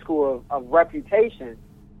Catholic high school of reputation.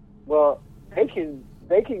 Well, they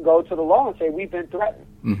can go to the law and say, "We've been threatened,"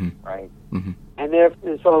 mm-hmm. right? Mm-hmm.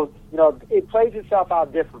 And so it plays itself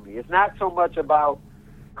out differently. It's not so much about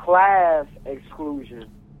class exclusion.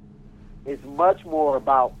 It's much more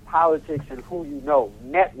about politics and who you know,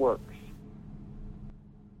 networks.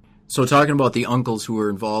 So talking about the uncles who were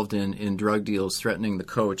involved in drug deals threatening the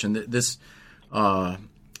coach, and this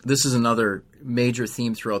is another major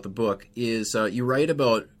theme throughout the book, is you write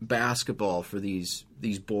about basketball for these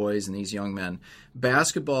boys and these young men.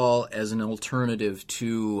 Basketball as an alternative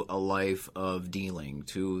to a life of dealing,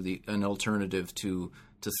 an alternative to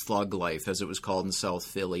slug life, as it was called in South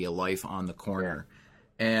Philly, a life on the corner.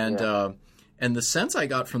 Yeah. And the sense I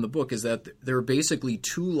got from the book is that there are basically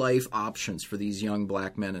two life options for these young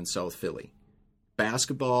black men in South Philly: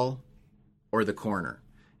 basketball or the corner.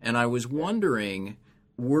 And I was wondering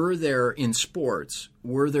were there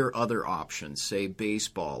other options, say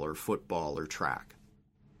baseball or football or track?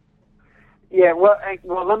 Yeah, well,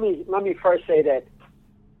 let me first say that,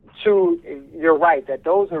 you're right, that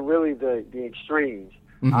those are really the extremes.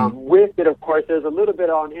 Mm-hmm. With it, of course, there's a little bit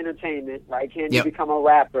on entertainment, right? Can you become a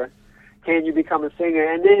rapper? Can you become a singer?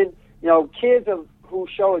 And then, kids who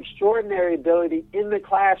show extraordinary ability in the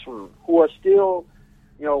classroom, who are still,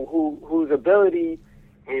 whose ability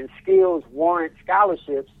and skills warrant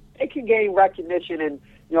scholarships, they can gain recognition, and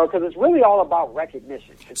because it's really all about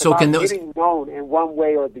recognition. It's about getting known in one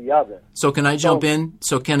way or the other. So can I jump in?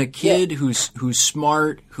 So can a kid who's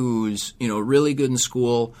smart, who's really good in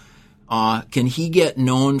school, can he get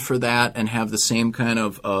known for that and have the same kind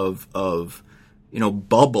of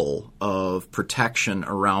bubble of protection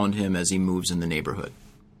around him as he moves in the neighborhood?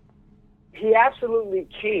 He absolutely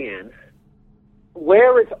can.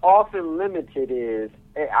 Where it's often limited is,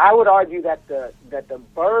 I would argue that the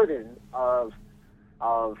burden of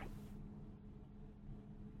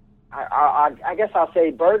I guess I'll say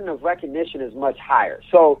burden of recognition is much higher.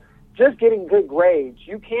 So just getting good grades,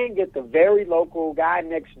 you can get the very local guy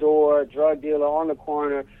next door, drug dealer on the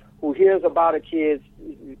corner, who hears about hears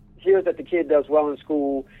that the kid does well in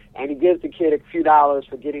school, and he gives the kid a few dollars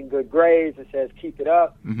for getting good grades and says, keep it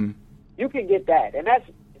up. Mm-hmm. You can get that. And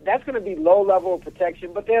that's going to be low level of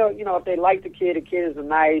protection, but they'll, if they like the kid is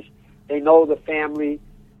nice, they know the family,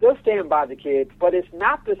 they'll stand by the kid. But it's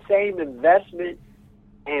not the same investment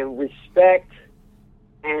and respect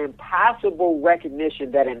and possible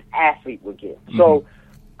recognition that an athlete would get. Mm-hmm. So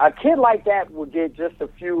a kid like that would get just a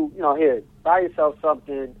few, here, buy yourself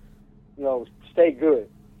something, stay good.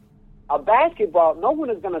 A basketball, no one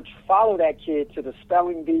is going to follow that kid to the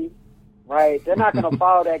spelling bee, right? They're not going to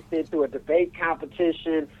follow that kid to a debate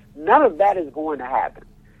competition. None of that is going to happen.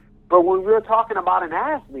 But when we're talking about an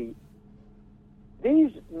athlete,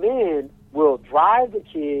 these men will drive the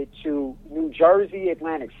kid to New Jersey,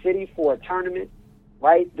 Atlantic City for a tournament,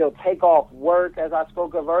 right? They'll take off work, as I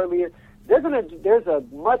spoke of earlier. There's a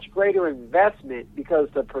much greater investment because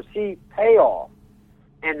the perceived payoff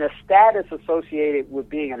and the status associated with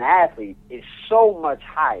being an athlete is so much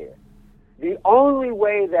higher. The only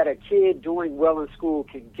way that a kid doing well in school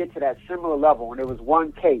can get to that similar level, and there was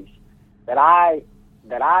one case that I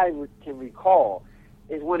can recall,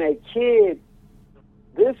 is when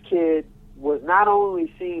this kid was not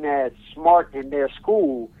only seen as smart in their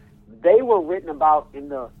school, they were written about in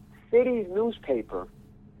the city's newspaper,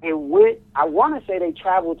 and I want to say they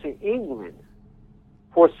traveled to England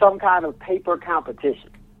for some kind of paper competition.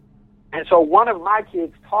 And so one of my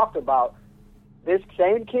kids talked about this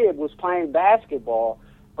same kid was playing basketball,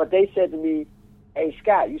 but they said to me, hey,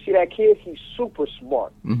 Scott, you see that kid? He's super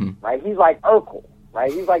smart, mm-hmm. right? He's like Urkel,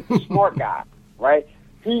 right? He's like the smart guy, right?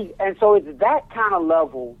 And so it's that kind of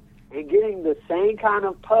level, and getting the same kind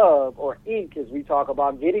of pub or ink, as we talk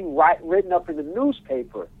about, getting written up in the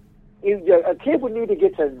newspaper. A kid would need to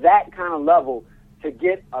get to that kind of level to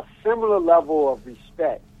get a similar level of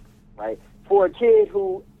respect, right? For a kid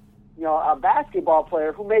who, a basketball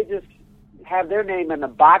player who may just have their name in the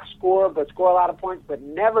box score but score a lot of points but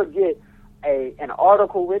never get an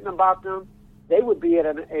article written about them, they would be at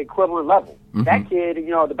an equivalent level. Mm-hmm. That kid,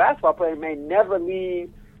 the basketball player may never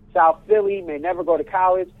leave South Philly, may never go to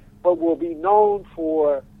college, but will be known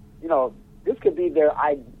for, this could be their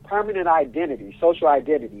permanent identity, social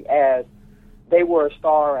identity, as they were a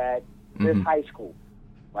star at this mm-hmm. high school,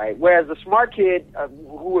 right? Whereas the smart kid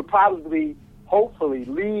who would probably, hopefully,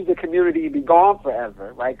 leave the community and be gone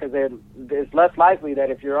forever, right? Because it's less likely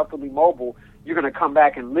that if you're upwardly mobile, you're going to come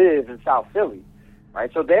back and live in South Philly,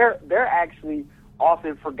 right? So they're actually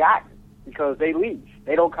often forgotten because they leave.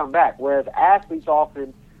 They don't come back, whereas athletes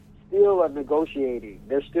often still are negotiating.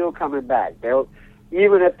 They're still coming back.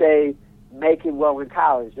 Even if they make it well in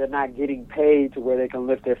college, they're not getting paid to where they can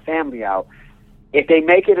lift their family out. If they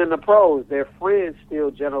make it in the pros, their friends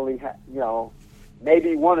still generally,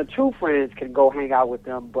 maybe one or two friends can go hang out with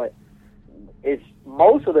them, but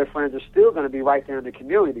most of their friends are still going to be right there in the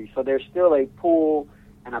community. So there's still a pull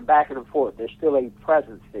and a back and forth. There's still a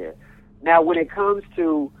presence there. Now, when it comes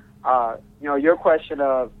to, your question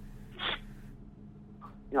of,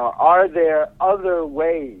 are there other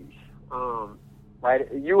ways,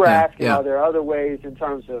 right? You were asking, are there other ways in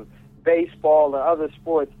terms of baseball or other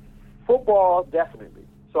sports? Football, definitely.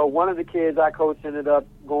 So one of the kids I coached ended up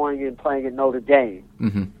going and playing at Notre Dame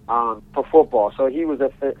mm-hmm. For football. So he was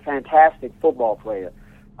a fantastic football player.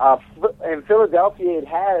 In Philadelphia, it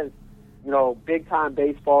has, big-time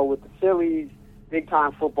baseball with the Phillies,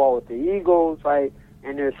 big-time football with the Eagles, right?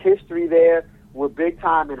 And there's history there. We're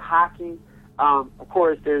big-time in hockey. Of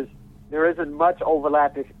course, there's, there isn't much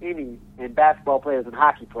overlap, if any, in basketball players and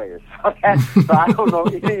hockey players. So I don't know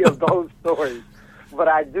any of those stories. But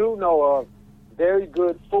I do know of very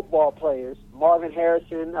good football players. Marvin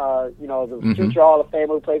Harrison, the future Hall of Famer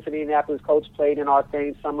who played for the Indianapolis Colts, played in our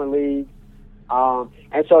same summer league.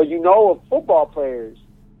 And so you know of football players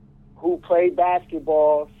who played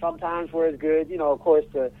basketball, sometimes were as good. You know, of course,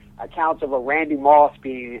 the accounts of a Randy Moss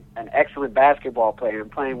being an excellent basketball player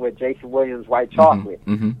and playing with Jason Williams' White Chocolate.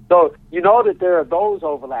 So you know that there are those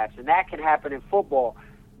overlaps, and that can happen in football.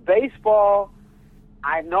 Baseball,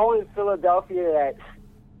 I know in Philadelphia that,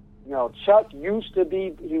 Chuck used to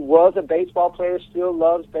be, he was a baseball player, still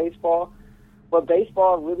loves baseball, but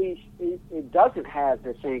baseball really, it doesn't have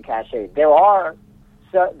the same cachet. There are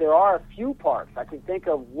a few parks. I can think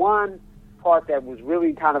of one park that was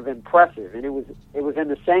really kind of impressive, and it was in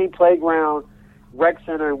the same playground rec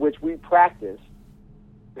center in which we practiced,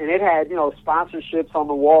 and it had sponsorships on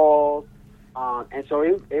the walls, and so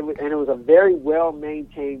it was a very well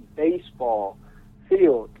maintained baseball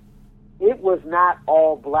field. It was not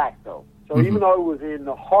all black though, so even though it was in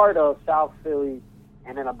the heart of South Philly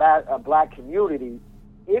and in a black community,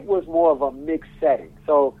 it was more of a mixed setting.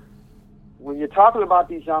 So when you're talking about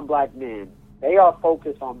these young black men, they are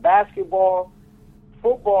focused on basketball,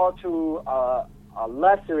 football to a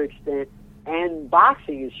lesser extent, and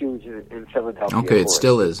boxing is huge in Philadelphia. Okay, it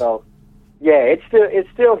still is. So, yeah, it's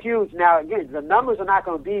still huge. Now, again, the numbers are not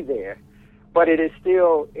going to be there, but it is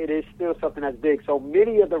still something that's big. So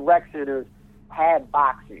many of the rec centers had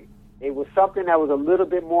boxing. It was something that was a little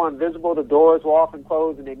bit more invisible. The doors were often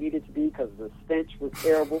closed, and they needed to be because the stench was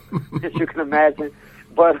terrible, as you can imagine.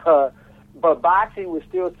 But boxing was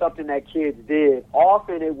still something that kids did.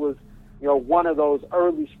 Often it was, one of those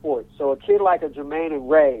early sports. So a kid like a Jermaine and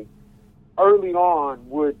Ray, early on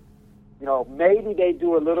would, maybe they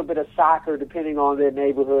do a little bit of soccer depending on their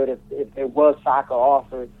neighborhood if there was soccer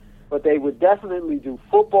offered. But they would definitely do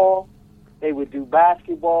football, they would do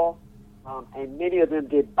basketball, and many of them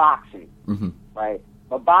did boxing, right?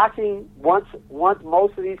 But boxing, once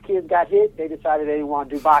most of these kids got hit, they decided they didn't want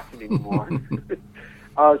to do boxing anymore.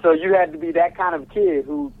 So you had to be that kind of kid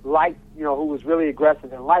who liked, who was really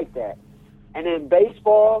aggressive and liked that. And then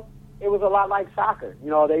baseball, it was a lot like soccer.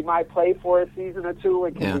 They might play for a season or two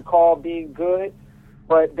and can recall being good,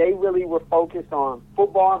 but they really were focused on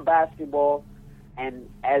football and basketball. And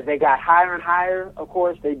as they got higher and higher, of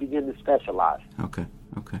course, they begin to specialize. Okay.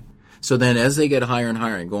 So then as they get higher and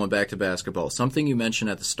higher, and going back to basketball, something you mentioned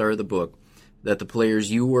at the start of the book, that the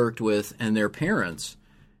players you worked with and their parents,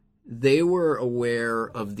 they were aware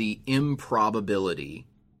of the improbability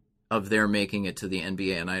of their making it to the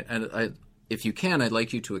NBA. And I, if you can, I'd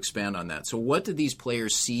like you to expand on that. So what did these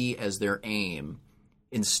players see as their aim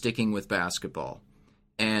in sticking with basketball?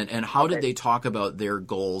 And how did they talk about their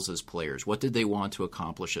goals as players? What did they want to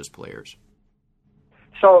accomplish as players?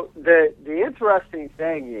 So the interesting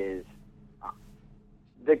thing is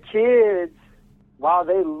the kids, while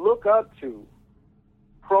they look up to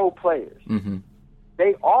pro players,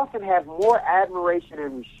 they often have more admiration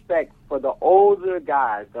and respect for the older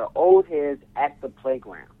guys, the old heads at the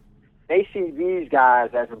playground. They see these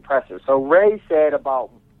guys as impressive. So Ray said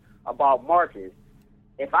about Marcus,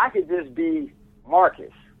 if I could just be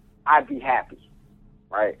Marcus, I'd be happy,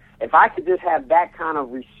 right? If I could just have that kind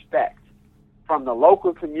of respect from the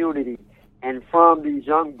local community and from these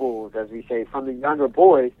young bulls, as we say, from the younger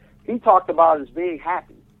boys, he talked about as being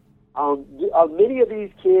happy. Many of these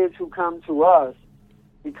kids who come to us,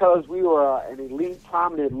 because we were an elite,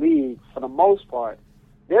 prominent league for the most part,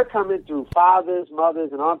 they're coming through fathers,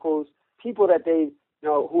 mothers, and uncles, people that they,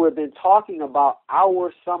 who have been talking about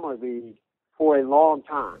our summer league for a long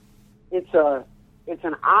time. It's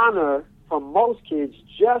an honor for most kids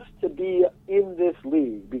just to be in this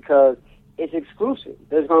league because it's exclusive.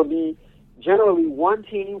 There's going to be generally one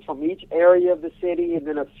team from each area of the city and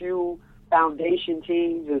then a few foundation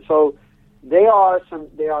teams, and so they are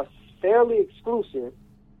fairly exclusive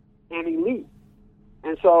and elite.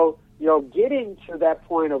 And so, getting to that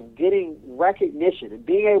point of getting recognition and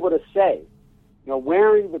being able to say,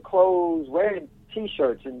 wearing the clothes, wearing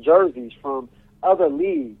T-shirts and jerseys from other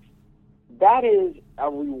leagues, that is a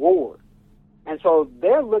reward. And so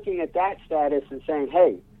they're looking at that status and saying,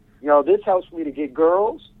 hey, this helps me to get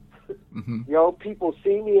girls. People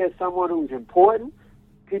see me as someone who's important.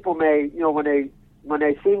 People may, when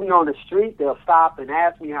they see me on the street, they'll stop and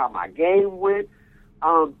ask me how my game went.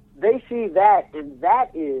 They see that, and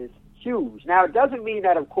that is huge. Now, it doesn't mean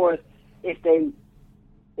that, of course, if they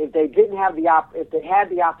didn't have if they had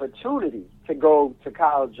the opportunity to go to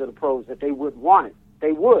college or the pros, that they wouldn't want it.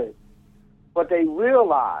 They would, but they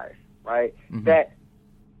realize, right, that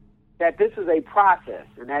that this is a process,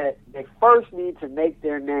 and that they first need to make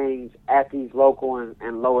their names at these local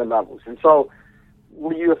and lower levels. And so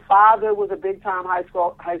when your father was a big-time high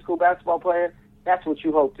school basketball player, that's what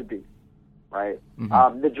you hope to be, right?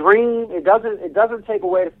 The dream, it doesn't take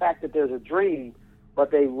away the fact that there's a dream, but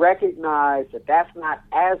they recognize that that's not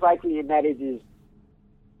as likely, and that it is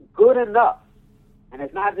good enough. And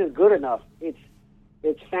it's not just good enough, it's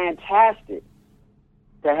fantastic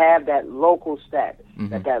to have that local status,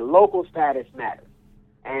 that local status matters.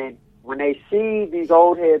 And when they see these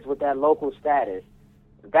old heads with that local status,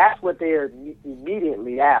 that's what they're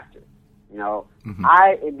immediately after, you know.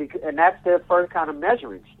 And that's their first kind of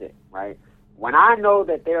measuring stick, right? When I know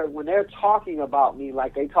that when they're talking about me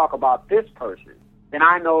like they talk about this person, then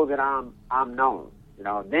I know that I'm known, you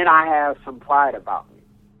know. Then I have some pride about me.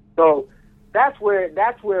 So that's where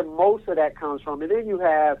most of that comes from. And then you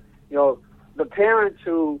have, you know, the parents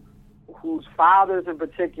whose fathers in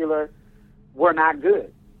particular were not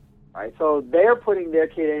good, right? So they're putting their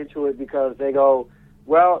kid into it because they go,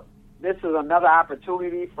 well, this is another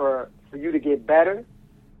opportunity for you to get better,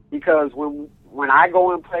 because when I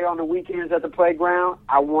go and play on the weekends at the playground,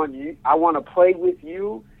 I want to play with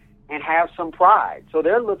you and have some pride. So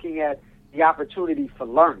they're looking at the opportunity for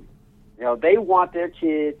learning. You know, they want their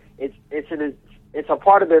kid, it's a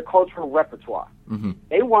part of their cultural repertoire.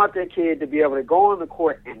 They want their kid to be able to go on the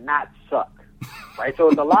court and not suck, right? So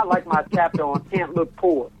it's a lot like my chapter on Can't Look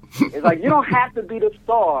Poor. It's like, you don't have to be the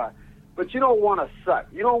star, but you don't want to suck.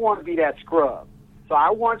 You don't want to be that scrub. So I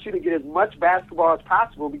want you to get as much basketball as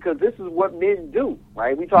possible, because this is what men do,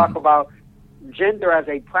 right? We talk about gender as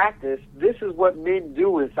a practice. This is what men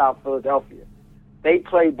do in South Philadelphia. They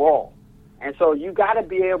play ball. And so you got to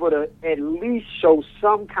be able to at least show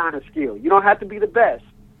some kind of skill. You don't have to be the best,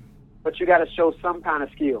 but you got to show some kind of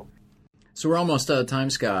skill. So we're almost out of time,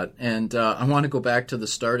 Scott, and I want to go back to the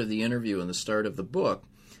start of the interview and the start of the book.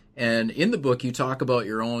 And in the book, you talk about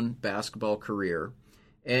your own basketball career,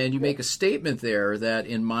 and you make a statement there that,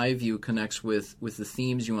 in my view, connects with the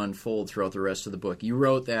themes you unfold throughout the rest of the book. You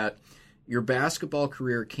wrote that your basketball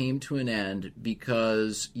career came to an end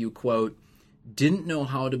because you, quote, didn't know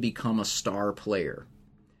how to become a star player.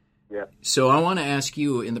 Yeah. So I want to ask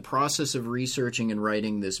you, in the process of researching and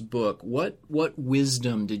writing this book, what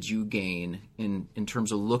wisdom did you gain in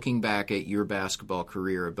terms of looking back at your basketball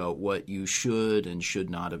career about what you should and should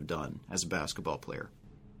not have done as a basketball player?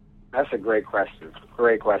 That's a great question.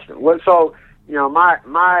 Great question. Well, so, you know,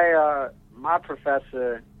 my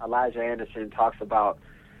professor, Elijah Anderson, talks about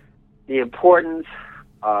the importance,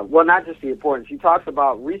 not just the importance, he talks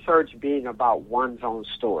about research being about one's own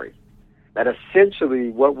story. That essentially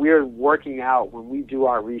what we're working out when we do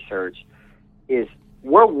our research is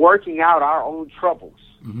we're working out our own troubles,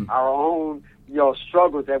 our own, you know,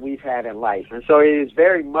 struggles that we've had in life. And so it is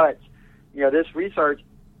very much, you know, this research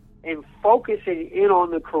and focusing in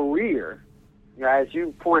on the career, you know, as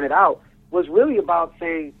you pointed out, was really about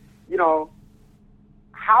saying, you know,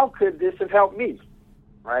 how could this have helped me,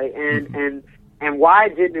 right? And why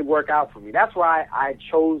didn't it work out for me? That's why I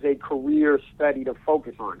chose a career study to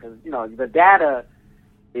focus on, because, you know, the data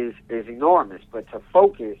is enormous, but to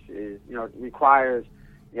focus is, you know, requires,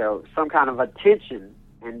 you know, some kind of attention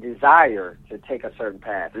and desire to take a certain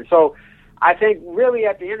path. And so I think really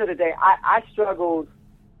at the end of the day, I struggled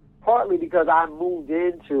partly because I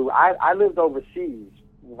lived overseas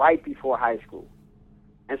right before high school.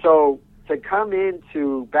 And so to come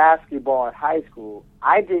into basketball at high school,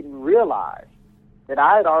 I didn't realize that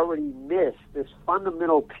I had already missed this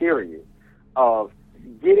fundamental period of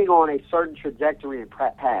getting on a certain trajectory and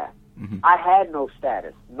path. I had no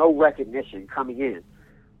status, no recognition coming in.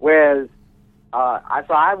 Whereas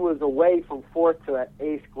I was away from 4th to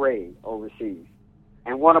 8th grade overseas.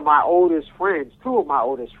 And two of my oldest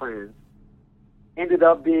friends, ended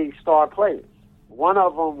up being star players. One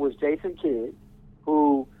of them was Jason Kidd,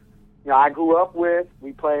 who, you know, I grew up with.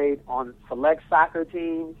 We played on select soccer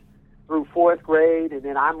teams through 4th grade, and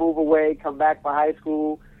then I move away, come back for high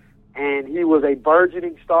school, and he was a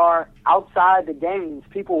burgeoning star. Outside the games,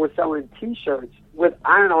 people were selling T-shirts with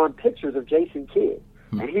iron-on pictures of Jason Kidd,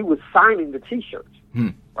 and he was signing the T-shirts,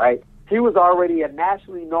 right? He was already a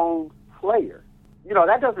nationally known player. You know,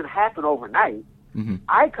 that doesn't happen overnight.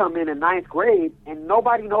 I come in 9th grade, and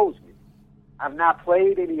nobody knows me. I've not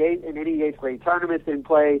played in any 8th grade tournaments, didn't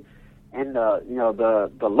play in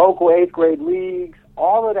the local 8th grade leagues.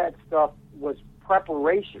 All of that stuff was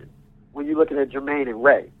preparation when you look at Jermaine and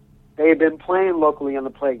Ray. They had been playing locally on the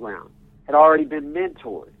playground, had already been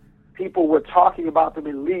mentored. People were talking about them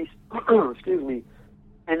at least, in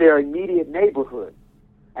their immediate neighborhood.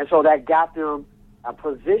 And so that got them a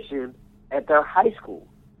position at their high school.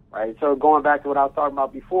 right? So going back to what I was talking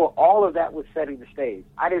about before, all of that was setting the stage.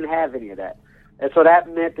 I didn't have any of that. And so that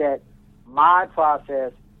meant that my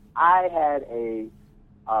process, I had a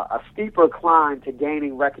steeper climb to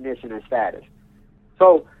gaining recognition and status.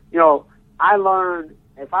 So, I learned,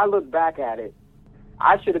 if I look back at it,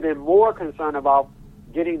 I should have been more concerned about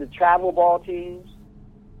getting the travel ball teams,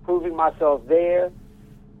 proving myself there,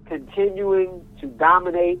 continuing to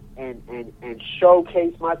dominate and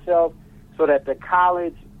showcase myself so that the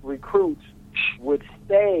college recruits would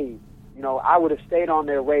stay, I would have stayed on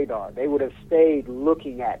their radar. They would have stayed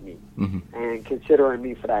looking at me and considering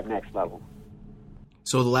me for that next level.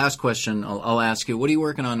 So the last question I'll ask you, what are you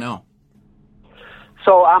working on now?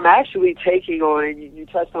 So I'm actually taking on, you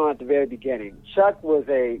touched on it at the very beginning. Chuck was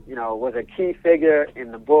a key figure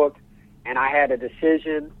in the book, and I had a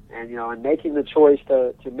decision, and in making the choice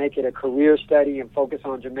to make it a career study and focus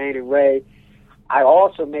on Jermaine and Ray, I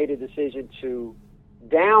also made a decision to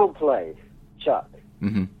downplay Chuck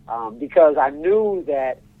because I knew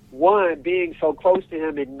that, one, being so close to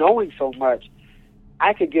him and knowing so much,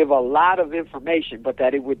 I could give a lot of information, but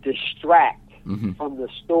that it would distract from the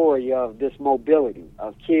story of this mobility,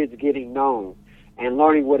 of kids getting known and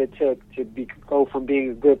learning what it took to go from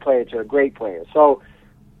being a good player to a great player. So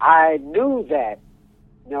I knew that,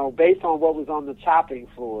 based on what was on the chopping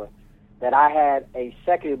floor, that I had a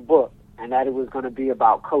second book and that it was going to be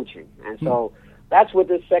about coaching. And so that's what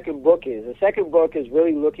this second book is. The second book is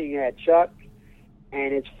really looking at Chuck,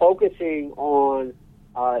 and it's focusing on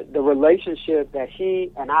the relationship that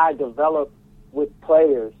he and I developed with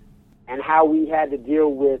players and how we had to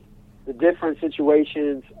deal with the different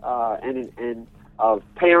situations and of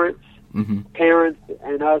parents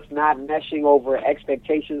and us not meshing over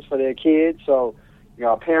expectations for their kids. So,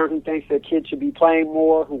 a parent who thinks their kid should be playing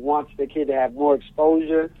more, who wants their kid to have more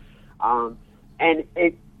exposure, and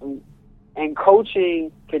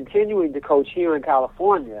coaching, continuing to coach here in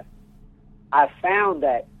California, I found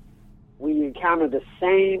that we encounter the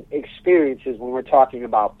same experiences when we're talking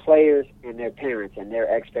about players and their parents and their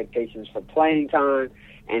expectations for playing time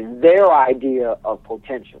and their idea of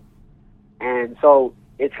potential. And so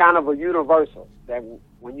it's kind of a universal that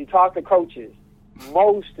when you talk to coaches,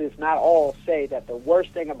 most, if not all, say that the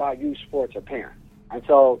worst thing about youth sports are parents. And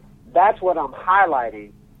so that's what I'm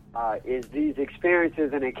highlighting is these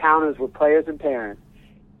experiences and encounters with players and parents,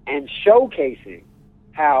 and showcasing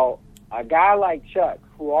how a guy like Chuck,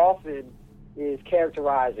 who often is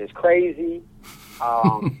characterized as crazy,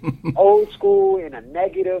 old school in a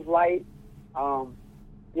negative light,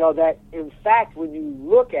 that in fact when you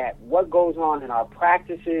look at what goes on in our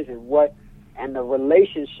practices and the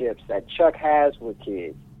relationships that Chuck has with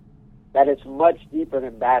kids, that it's much deeper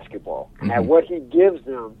than basketball, and that what he gives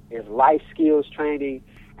them is life skills training.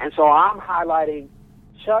 And so I'm highlighting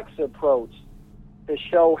Chuck's approach to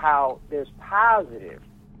show how there's positive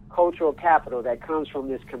cultural capital that comes from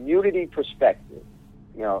this community perspective,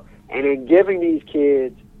 and in giving these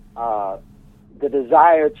kids the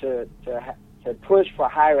desire to push for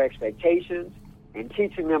higher expectations and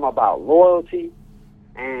teaching them about loyalty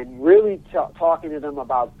and really talking to them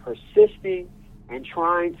about persisting and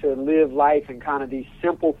trying to live life in kind of these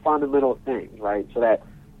simple fundamental things, right? So that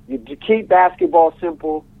you keep basketball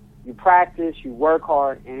simple, you practice, you work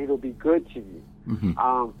hard, and it'll be good to you.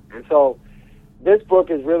 And so this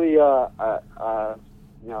book is really,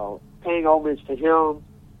 paying homage to him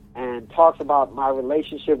and talks about my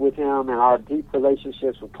relationship with him and our deep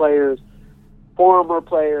relationships with players, former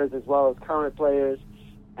players as well as current players.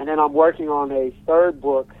 And then I'm working on a third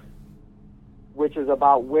book, which is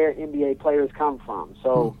about where NBA players come from.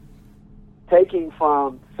 So taking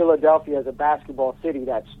from Philadelphia as a basketball city,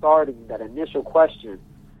 that initial question,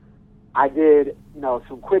 I did,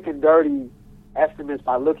 some quick and dirty estimates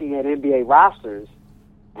by looking at NBA rosters,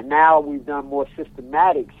 and now we've done more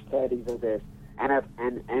systematic studies of this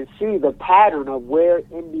and see the pattern of where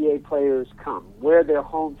NBA players come, where their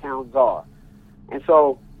hometowns are. And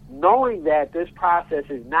so knowing that this process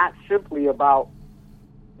is not simply about,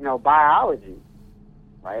 biology,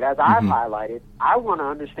 right, as I've highlighted, I want to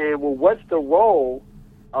understand, well, what's the role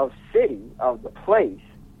of city, of the place,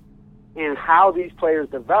 in how these players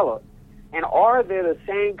develop, and are there the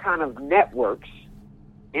same kind of networks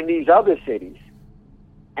in these other cities?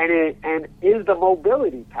 And is the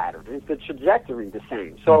mobility pattern, is the trajectory the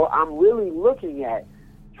same? So I'm really looking at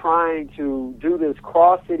trying to do this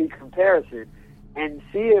cross-city comparison and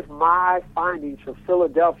see if my findings for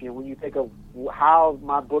Philadelphia, when you think of how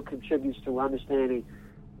my book contributes to understanding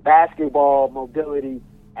basketball mobility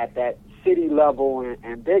at that city level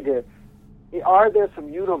and bigger, are there some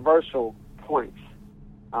universal points,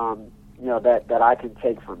 that I can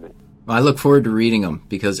take from it? I look forward to reading them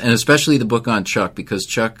and especially the book on Chuck, because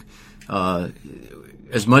Chuck,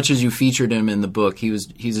 as much as you featured him in the book, he's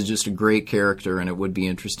just a great character, and it would be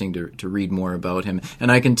interesting to read more about him.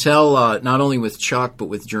 And I can tell not only with Chuck but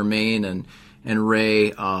with Jermaine and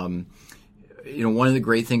Ray. One of the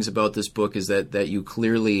great things about this book is that you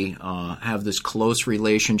clearly have this close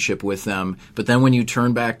relationship with them. But then when you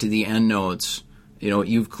turn back to the endnotes,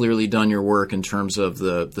 you've clearly done your work in terms of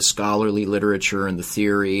the scholarly literature and the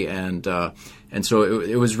theory, and so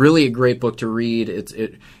it was really a great book to read.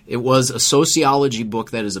 It was a sociology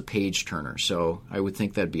book that is a page turner, so I would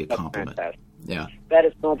think that'd be a compliment. Fantastic. Yeah, that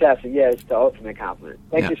is fantastic. Yeah, it's the ultimate compliment.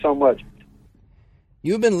 Thank you so much.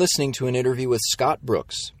 You've been listening to an interview with Scott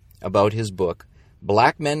Brooks about his book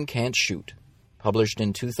Black Men Can't Shoot, published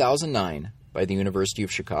in 2009 by the University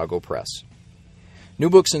of Chicago Press. New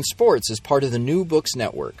Books in Sports is part of the New Books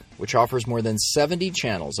Network, which offers more than 70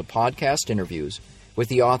 channels of podcast interviews with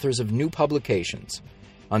the authors of new publications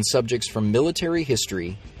on subjects from military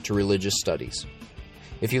history to religious studies.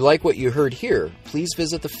 If you like what you heard here, please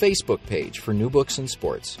visit the Facebook page for New Books in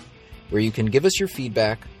Sports, where you can give us your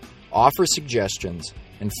feedback, offer suggestions,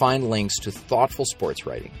 and find links to thoughtful sports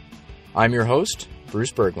writing. I'm your host,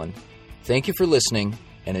 Bruce Berglund. Thank you for listening,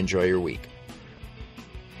 and enjoy your week.